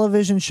greatest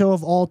television show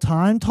of all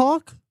time.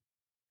 Talk.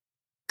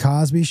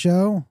 Cosby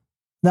Show.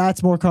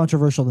 That's more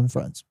controversial than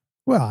Friends.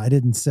 Well, I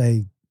didn't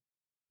say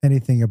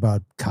anything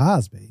about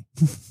Cosby.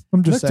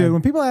 I'm just saying. Dude,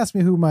 when people ask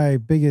me who my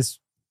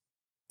biggest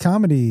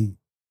comedy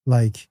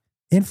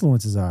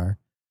influences are,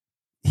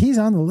 he's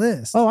on the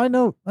list. Oh, I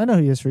know who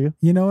he is for you.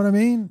 You know what I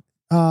mean?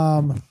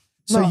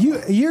 So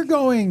you're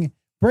going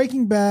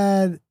Breaking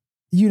Bad,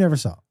 you never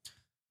saw.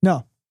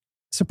 No.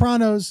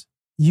 Sopranos,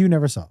 you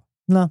never saw.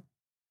 No.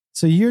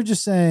 So you're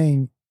just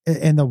saying,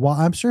 and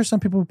I'm sure some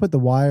people put The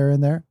Wire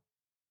in there.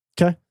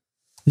 Okay.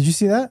 Did you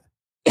see that?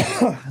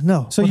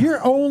 No. So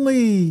your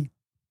only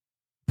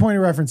point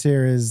of reference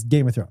here is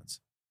Game of Thrones.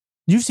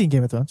 You've seen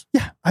Game of Thrones?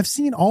 Yeah, I've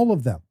seen all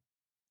of them.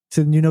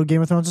 So then you know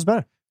Game of Thrones is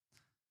better.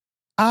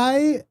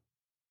 I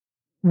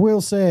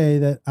will say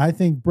that I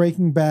think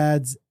Breaking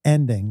Bad's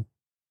ending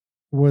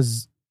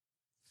was...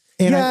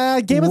 Game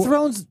of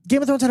Thrones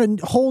had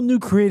a whole new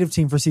creative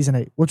team for season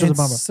 8, which was a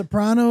bummer.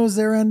 Sopranos,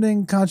 their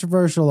ending,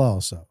 controversial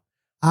also.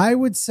 I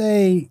would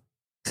say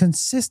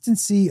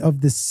consistency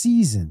of the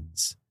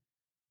seasons,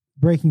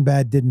 Breaking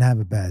Bad didn't have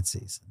a bad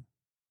season.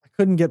 I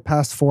couldn't get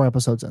past 4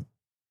 episodes in.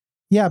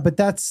 Yeah, but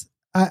that's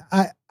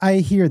I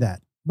hear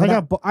that. But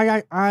I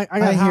got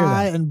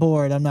high and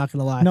bored. I'm not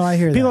gonna lie. No, I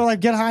hear that. People are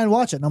like, get high and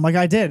watch it. And I'm like,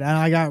 I did, and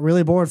I got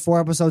really bored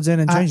 4 episodes in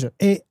and changed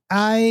it.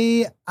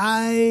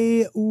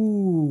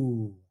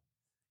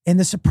 And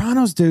The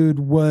Sopranos, dude,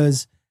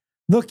 was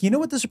look. You know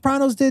what The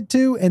Sopranos did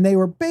too, and they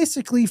were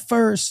basically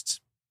first.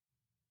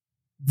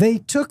 They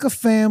took a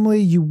family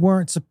you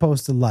weren't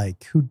supposed to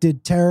like, who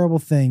did terrible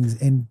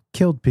things and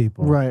killed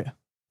people, right,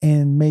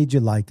 and made you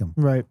like them,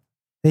 right.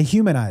 They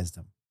humanized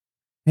them,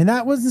 and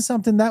that wasn't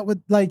something that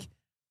would like.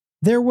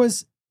 There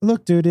was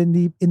look, dude,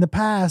 in the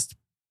past,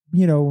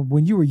 you know,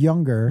 when you were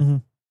younger, mm-hmm.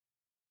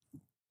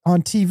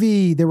 on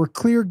TV, there were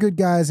clear good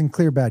guys and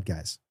clear bad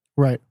guys,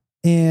 right.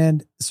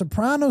 And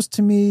Sopranos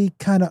to me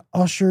kind of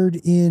ushered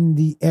in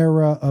the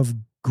era of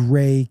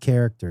gray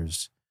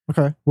characters,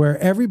 okay, where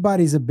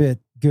everybody's a bit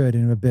good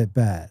and a bit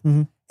bad,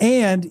 mm-hmm.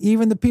 and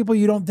even the people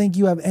you don't think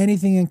you have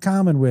anything in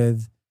common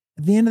with,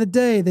 at the end of the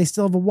day, they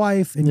still have a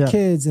wife and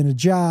kids and a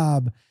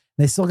job.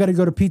 They still got to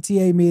go to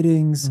PTA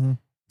meetings. Mm-hmm.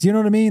 Do you know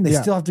what I mean? They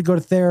still have to go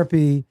to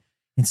therapy.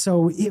 And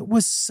so it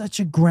was such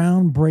a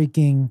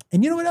groundbreaking.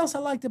 And you know what else I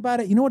liked about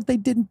it? You know what they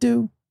didn't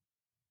do?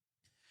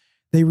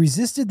 They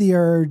resisted the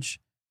urge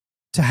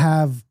to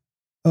have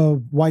a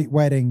white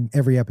wedding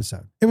every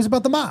episode. It was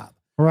about the mob.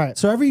 Right.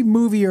 So every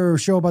movie or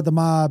show about the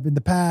mob in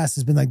the past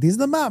has been like, these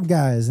are the mob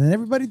guys, and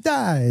everybody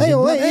dies. And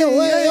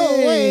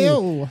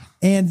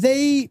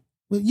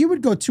you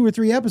would go 2 or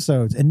 3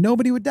 episodes and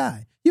nobody would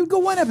die. You would go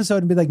 1 episode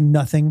and be like,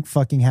 nothing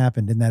fucking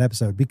happened in that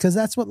episode, because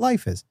that's what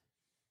life is.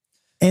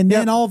 And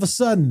then all of a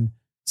sudden,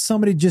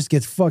 somebody just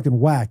gets fucking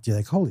whacked. You're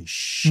like, holy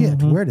shit,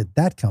 mm-hmm. where did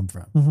that come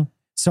from? Mm-hmm.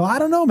 So I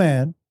don't know,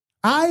 man.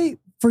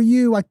 For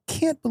you, I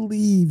can't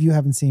believe you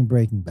haven't seen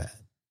Breaking Bad.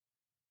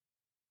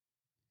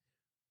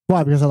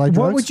 Why? Because I like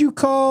drugs? What would you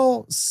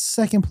call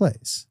second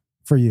place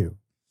for you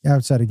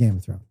outside of Game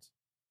of Thrones?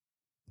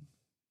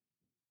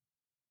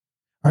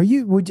 Am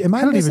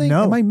I don't missing, even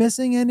know. Am I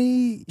missing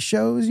any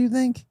shows, you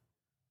think?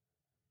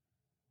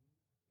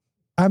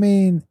 I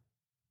mean,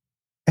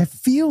 it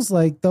feels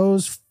like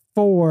those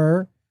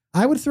 4.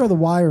 I would throw The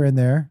Wire in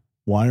there.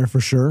 Wire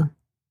for sure.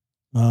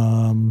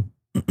 Warrior.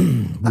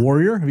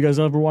 Have you guys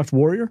ever watched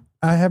Warrior?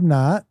 I have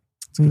not.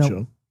 It's a good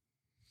show.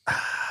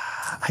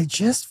 I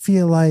just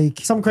feel like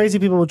some crazy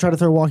people would try to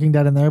throw Walking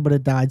Dead in there, but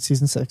it died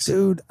season 6.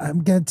 Dude,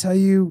 I'm going to tell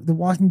you, The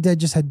Walking Dead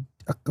just had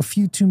a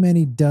few too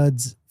many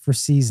duds for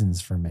seasons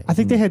for me. I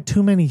think they had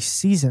too many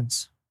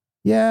seasons.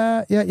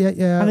 Yeah.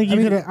 I think you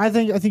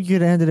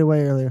could have ended it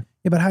way earlier.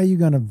 Yeah, but how are you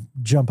going to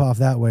jump off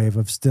that wave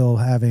of still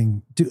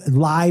having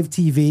live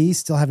TV,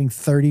 still having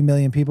 30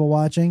 million people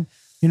watching?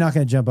 You're not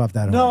going to jump off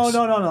that horse.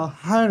 No.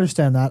 I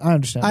understand that.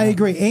 I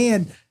agree.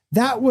 And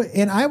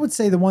I would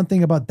say the one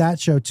thing about that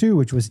show too,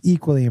 which was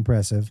equally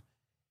impressive,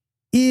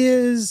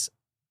 is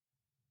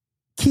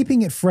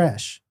keeping it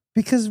fresh.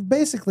 Because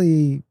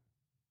basically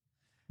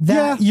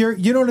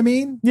you know what I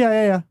mean?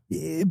 Yeah.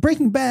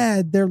 Breaking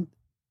Bad,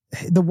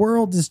 the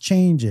world is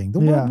changing. The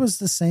world was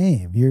the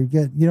same. You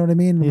know what I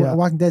mean? Yeah.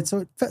 Walking Dead.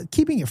 So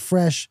keeping it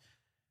fresh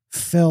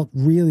felt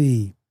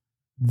really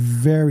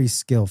very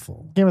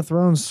skillful. Game of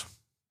Thrones.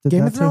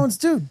 Game of Thrones,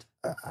 dude.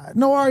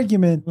 No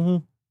argument.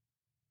 Mm-hmm.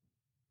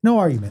 No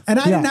argument. And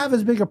I didn't have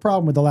as big a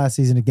problem with the last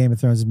season of Game of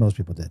Thrones as most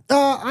people did.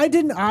 I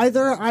didn't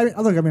either. I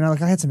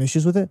had some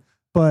issues with it,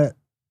 but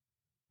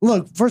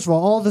look, first of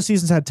all the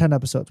seasons had 10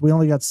 episodes. We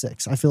only got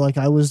 6. I feel like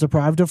I was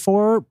deprived of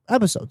 4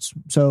 episodes.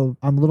 So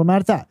I'm a little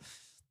mad at that.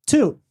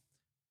 2,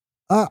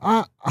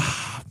 I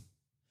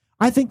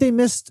think they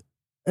missed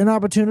an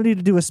opportunity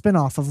to do a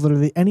spinoff of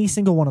literally any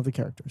single one of the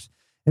characters.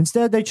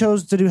 Instead, they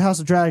chose to do House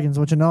of Dragons,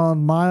 which in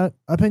my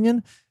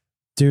opinion,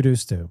 doo-doo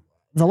stew.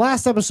 The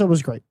last episode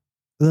was great.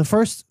 The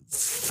first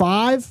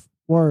 5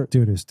 were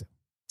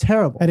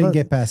terrible. I didn't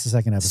get past the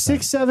second episode.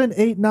 6, 7,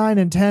 8, 9,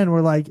 and 10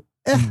 were like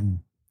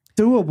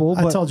doable.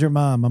 I told your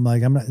mom, I'm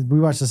not. We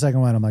watched the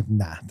second one. I'm like,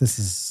 nah, this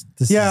is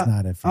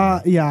not it.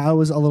 For me. I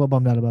was a little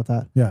bummed out about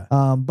that. Yeah.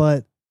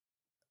 But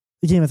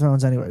Game of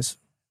Thrones, anyways.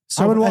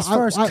 So as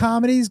far as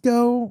comedies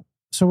go,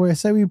 so we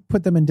say we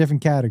put them in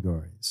different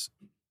categories.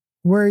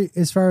 Where,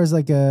 as far as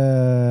like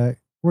where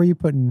are you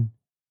putting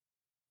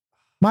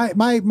my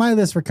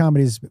list for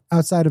comedies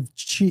outside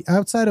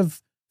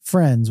of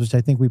Friends, which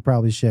I think we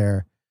probably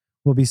share,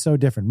 will be so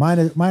different.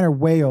 Mine are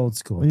way old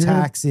school.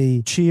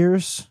 Taxi,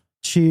 Cheers,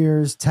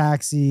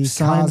 Taxi,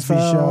 Cosby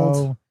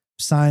Show,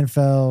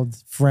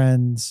 Seinfeld,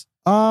 Friends.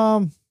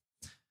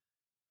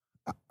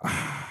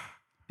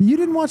 You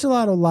didn't watch a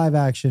lot of live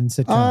action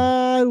sitcoms.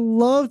 I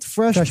loved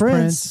Fresh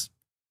Prince.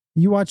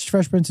 You watched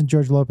Fresh Prince and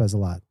George Lopez a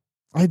lot.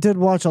 I did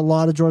watch a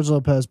lot of George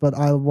Lopez, but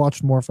I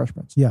watched more Fresh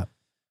Prince. Yeah.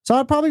 So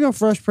I'd probably go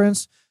Fresh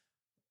Prince.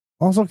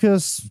 Also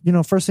because,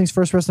 first things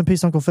first, rest in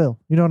peace, Uncle Phil.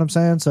 You know what I'm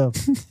saying? So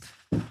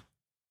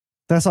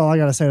that's all I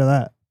got to say to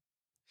that.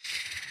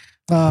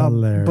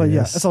 Hilarious. But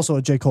yeah, it's also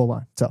a J. Cole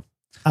line. So,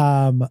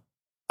 all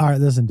right,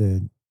 listen,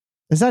 dude.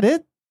 Is that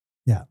it?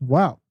 Yeah.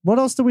 Wow. What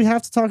else do we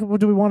have to talk about?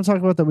 Do we want to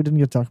talk about that we didn't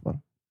get to talk about?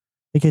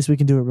 In case we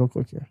can do it real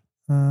quick here.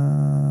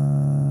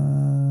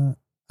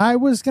 I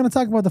was going to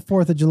talk about the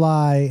 4th of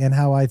July and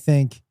how I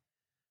think,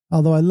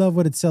 although I love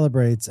what it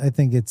celebrates, I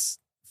think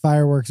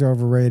fireworks are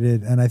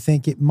overrated, and I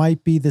think it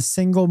might be the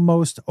single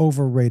most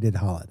overrated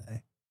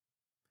holiday.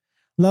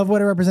 Love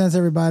what it represents,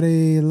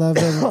 everybody. Love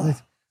it.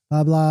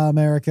 Blah, blah,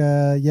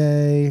 America.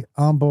 Yay.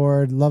 On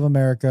board. Love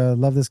America.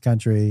 Love this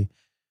country.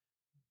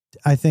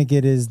 I think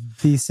it is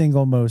the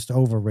single most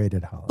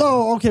overrated holiday.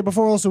 Oh, okay.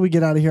 Before also we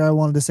get out of here, I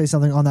wanted to say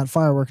something on that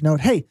firework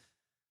note. Hey,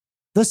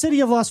 the city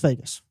of Las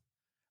Vegas.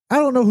 I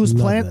don't know who's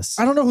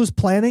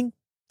planning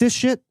this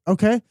shit,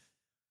 okay?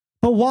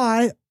 But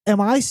why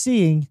am I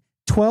seeing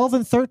 12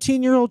 and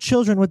 13-year-old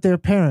children with their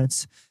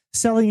parents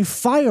selling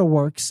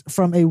fireworks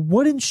from a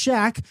wooden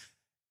shack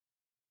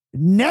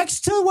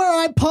next to where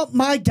I pump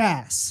my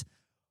gas?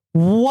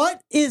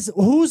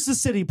 Who's the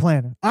city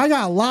planner? I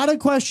got a lot of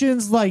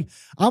questions. Like,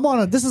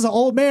 this is an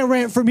old man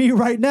rant for me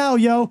right now,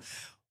 yo.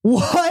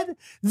 What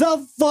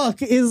the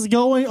fuck is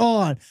going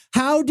on?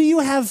 How do you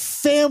have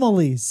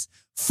families,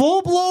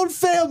 full-blown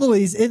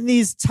families, in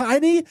these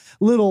tiny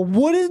little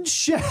wooden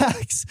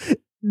shacks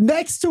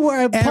next to where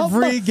I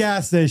pump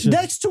gas station,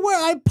 next to where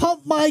I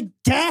pump my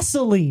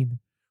gasoline?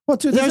 Well,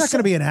 dude, there's not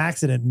going to be an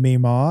accident,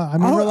 Meemaw. I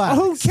mean, relax.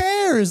 Who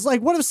cares?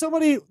 Like, what if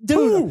somebody,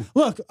 dude?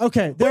 Look,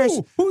 okay, there's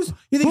who's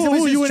you think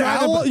you an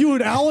owl? You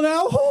an owl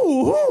now?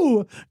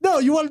 Who? No,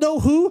 you want to know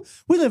who?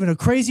 We live in a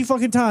crazy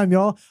fucking time,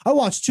 y'all. I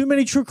watch too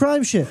many true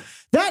crime shit.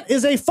 That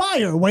is a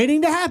fire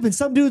waiting to happen.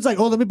 Some dude's like,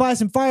 oh, let me buy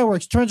some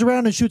fireworks. Turns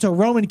around and shoots a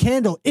Roman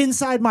candle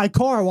inside my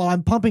car while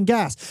I'm pumping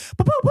gas.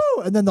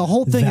 Poo-poo-poo. And then the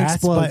whole thing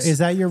explodes. Is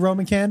that your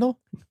Roman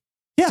candle?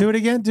 Yeah. Do it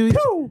again. Do it.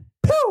 Poo.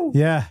 Poo.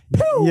 Yeah.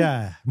 Poo.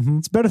 Yeah. Mm-hmm.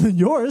 It's better than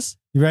yours.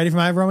 You ready for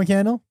my Roman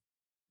candle?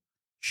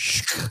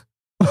 It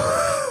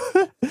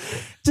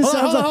just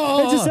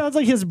sounds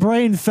like his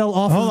brain fell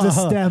off of the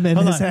stem in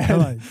his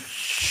head.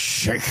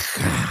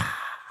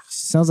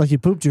 Sounds like you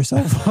pooped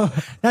yourself.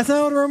 That's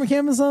not what a Roman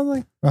candle sounds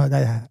like.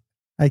 Oh,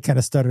 I kind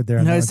of stuttered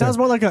there. No, it sounds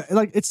more like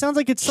it sounds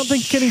like it's something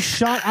getting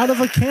shot out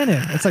of a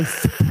cannon. It's like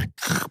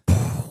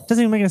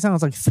doesn't even make any sound.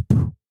 It's like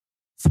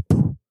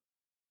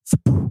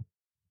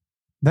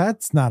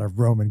that's not a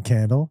Roman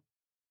candle.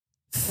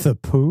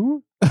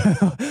 Thapoo?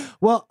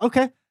 Well,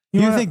 okay.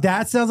 You think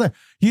that sounds like?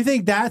 You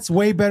think that's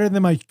way better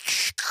than my?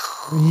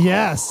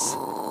 Yes,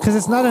 because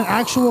it's not an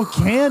actual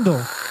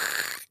candle.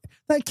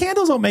 That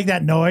candles don't make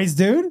that noise,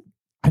 dude.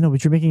 I know,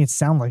 but you're making it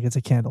sound like it's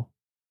a candle.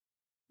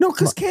 No,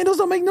 because candles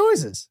don't make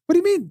noises. What do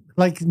you mean?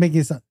 Like making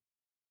it sound?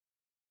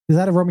 Is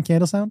that a Roman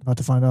candle sound? About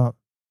to find out.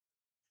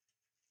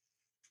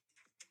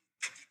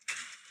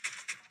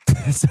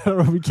 It's not a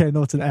Roman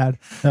candle. It's an ad.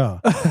 Oh,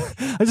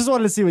 I just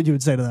wanted to see what you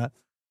would say to that.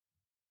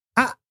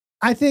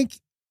 I think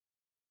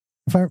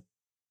if I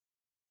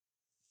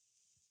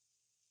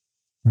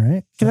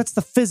right, that's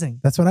the fizzing.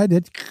 That's what I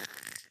did.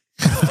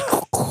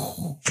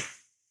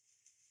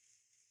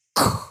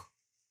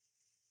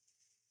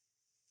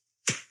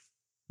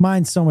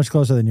 Mine's so much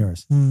closer than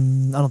yours. I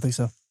don't think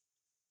so.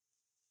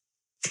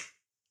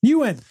 You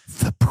went.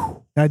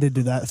 I did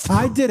do that.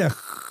 I did a.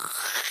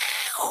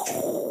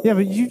 Yeah,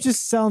 but you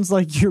just sounds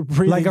like you're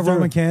breathing like a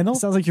Roman candle.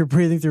 Sounds like you're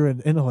breathing through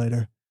an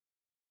inhalator.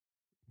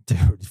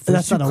 Dude,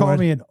 first you call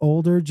me an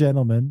older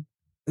gentleman.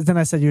 Then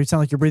I said you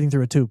sound like you're breathing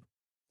through a tube.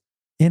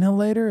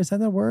 Inhalator? Is that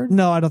the word?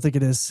 No, I don't think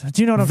it is.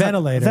 Do you know what I'm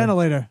Ventilator.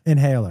 Ventilator.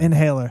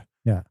 Inhaler.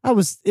 Yeah. It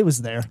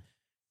was there.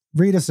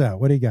 Read us out.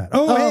 What do you got?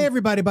 Oh, hey,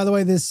 everybody. By the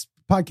way, this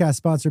podcast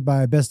sponsored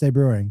by Best Day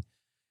Brewing.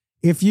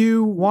 If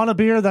you want a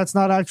beer that's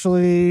not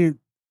actually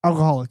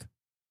alcoholic.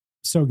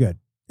 So good.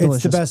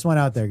 Delicious. It's the best one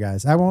out there,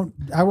 guys. I won't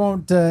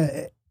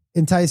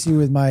entice you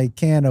with my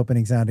can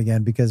opening sound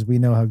again because we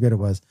know how good it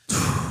was.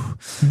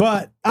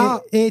 But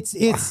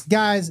it's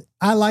guys,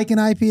 I like an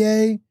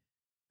IPA.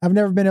 I've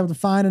never been able to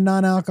find a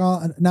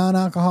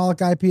non-alcoholic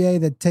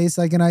IPA that tastes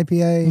like an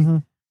IPA. Mm-hmm.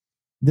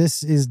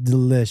 This is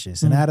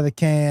delicious. And out of the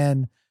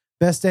can,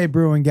 Best Day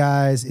Brewing,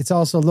 guys. It's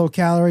also low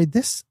calorie.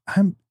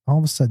 I'm all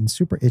of a sudden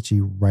super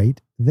itchy right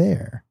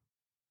there.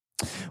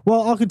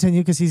 Well, I'll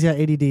continue because he's got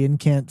ADD and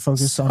can't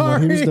focus on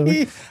what he was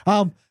doing.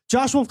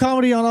 Josh Wolf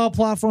Comedy on all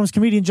platforms,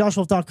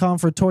 comedianjoshwolf.com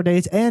for tour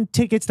dates and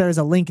tickets. There's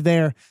a link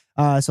there.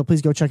 So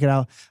please go check it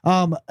out.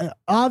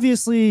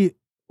 Obviously,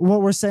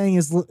 what we're saying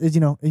is,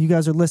 you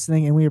guys are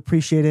listening and we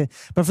appreciate it.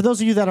 But for those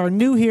of you that are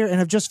new here and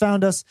have just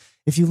found us,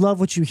 if you love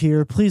what you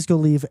hear, please go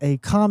leave a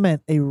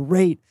comment, a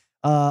rate,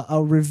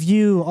 a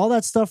review, all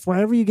that stuff,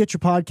 wherever you get your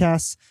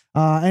podcasts.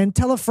 And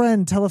tell a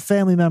friend, tell a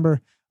family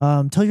member,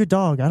 tell your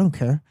dog. I don't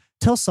care.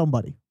 Tell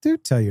somebody. Do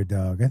tell your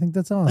dog. I think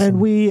that's awesome. And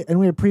we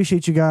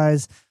appreciate you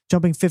guys.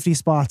 Jumping 50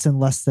 spots in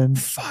less than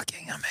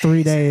fucking amazing.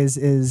 3 days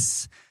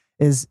is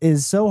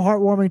so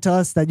heartwarming to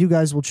us that you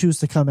guys will choose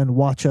to come and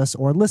watch us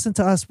or listen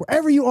to us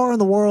wherever you are in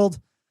the world.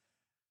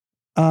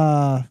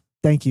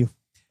 Thank you.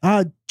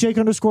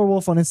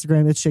 Jake_Wolf on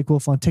Instagram. It's Jake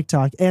Wolf on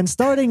TikTok. And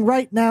starting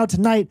right now,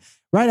 tonight,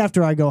 right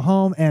after I go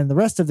home and the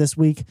rest of this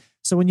week.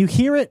 So when you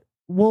hear it,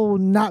 we'll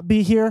not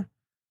be here,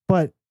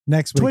 but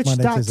next week,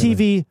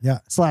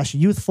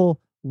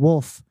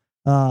 twitch.tv/youthfulwolf.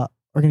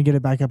 We're going to get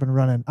it back up and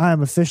running. I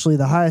am officially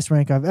the highest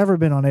rank I've ever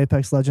been on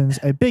Apex Legends.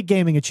 A big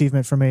gaming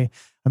achievement for me.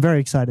 I'm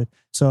very excited.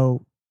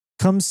 So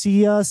come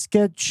see us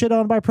get shit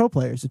on by pro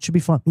players. It should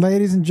be fun.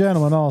 Ladies and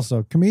gentlemen,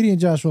 also,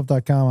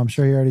 comedianjoshwolf.com. I'm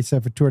sure he already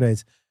said for tour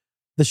dates.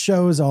 The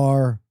shows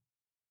are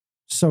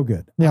so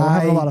good. Yeah, we're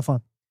having a lot of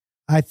fun.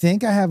 I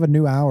think I have a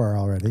new hour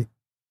already.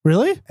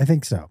 Really? I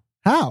think so.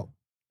 How?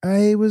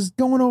 I was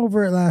going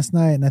over it last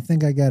night, and I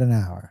think I got an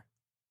hour.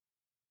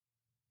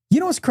 You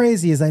know what's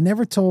crazy is I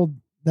never told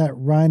that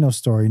rhino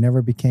story.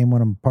 Never became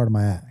part of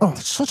my act. Oh,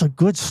 it's such a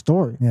good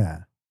story. Yeah,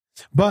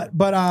 but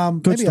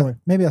good story.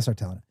 Maybe I'll start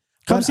telling it.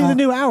 Come see the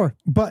new hour.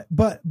 But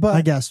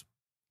I guess.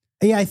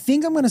 Yeah, I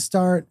think I'm going to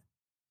start.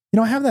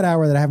 I have that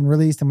hour that I haven't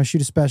released. I'm going to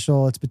shoot a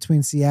special. It's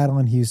between Seattle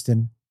and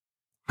Houston.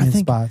 I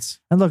think spots.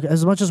 And look,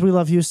 as much as we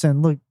love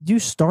Houston, look, you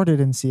started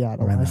in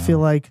Seattle. I feel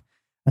like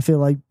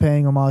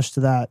paying homage to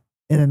that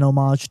in an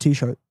homage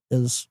T-shirt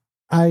is.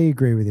 I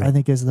agree with you. I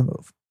think is the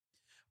move.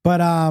 But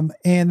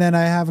and then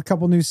I have a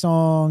couple new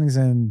songs,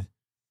 and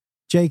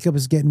Jacob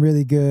is getting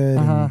really good.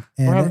 And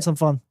we're having some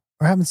fun.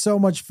 We're having so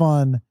much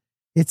fun.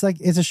 It's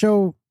a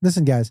show.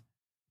 Listen, guys,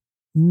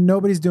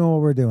 nobody's doing what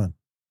we're doing.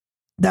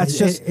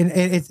 That's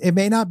it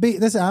may not be.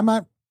 Listen, I'm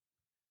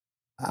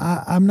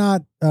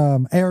not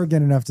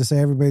arrogant enough to say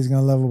everybody's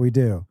going to love what we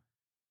do,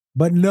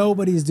 but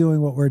nobody's doing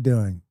what we're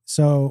doing.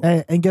 So,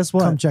 and guess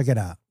what? Come check it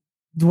out.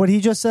 What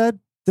he just said.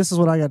 This is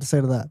what I got to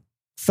say to that.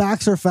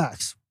 Facts are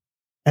facts,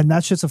 and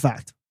that's just a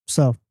fact.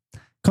 So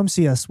come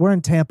see us. We're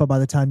in Tampa by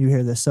the time you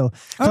hear this. So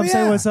come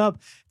say what's up.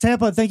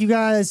 Tampa, thank you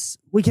guys.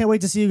 We can't wait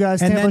to see you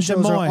guys. And Tampa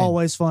shows are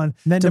always fun.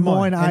 And then Des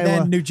Moines, Iowa. And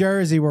then New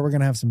Jersey, where we're going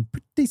to have some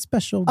pretty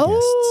special guests.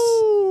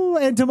 Oh,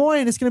 and Des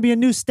Moines, it's going to be a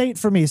new state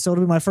for me. So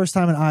it'll be my first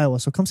time in Iowa.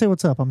 So come say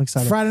what's up. I'm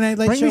excited. Friday Night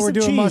Late Show, we're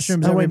doing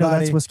mushrooms, everybody. everybody. No,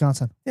 that's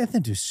Wisconsin. Yeah, they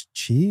do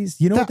cheese.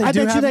 You know what they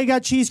do? I bet you they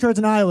got cheese curds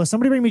in Iowa.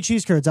 Somebody bring me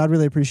cheese curds. I'd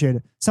really appreciate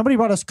it. Somebody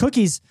brought us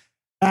cookies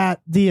at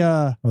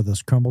the...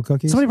 those crumble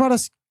cookies? Somebody brought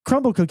us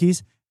crumble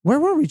cookies. Where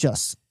were we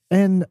just?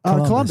 In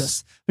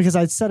Columbus, because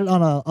I'd said it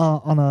on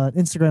a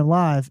Instagram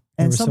live,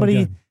 and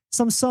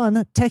some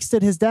son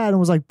texted his dad and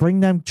was like, "Bring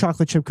them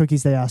chocolate chip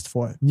cookies. They asked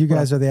for it." You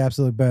guys are the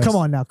absolute best. Come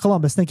on now,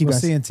 Columbus. Thank you guys.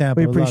 We'll see you in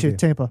Tampa. We appreciate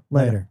Tampa.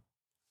 Later.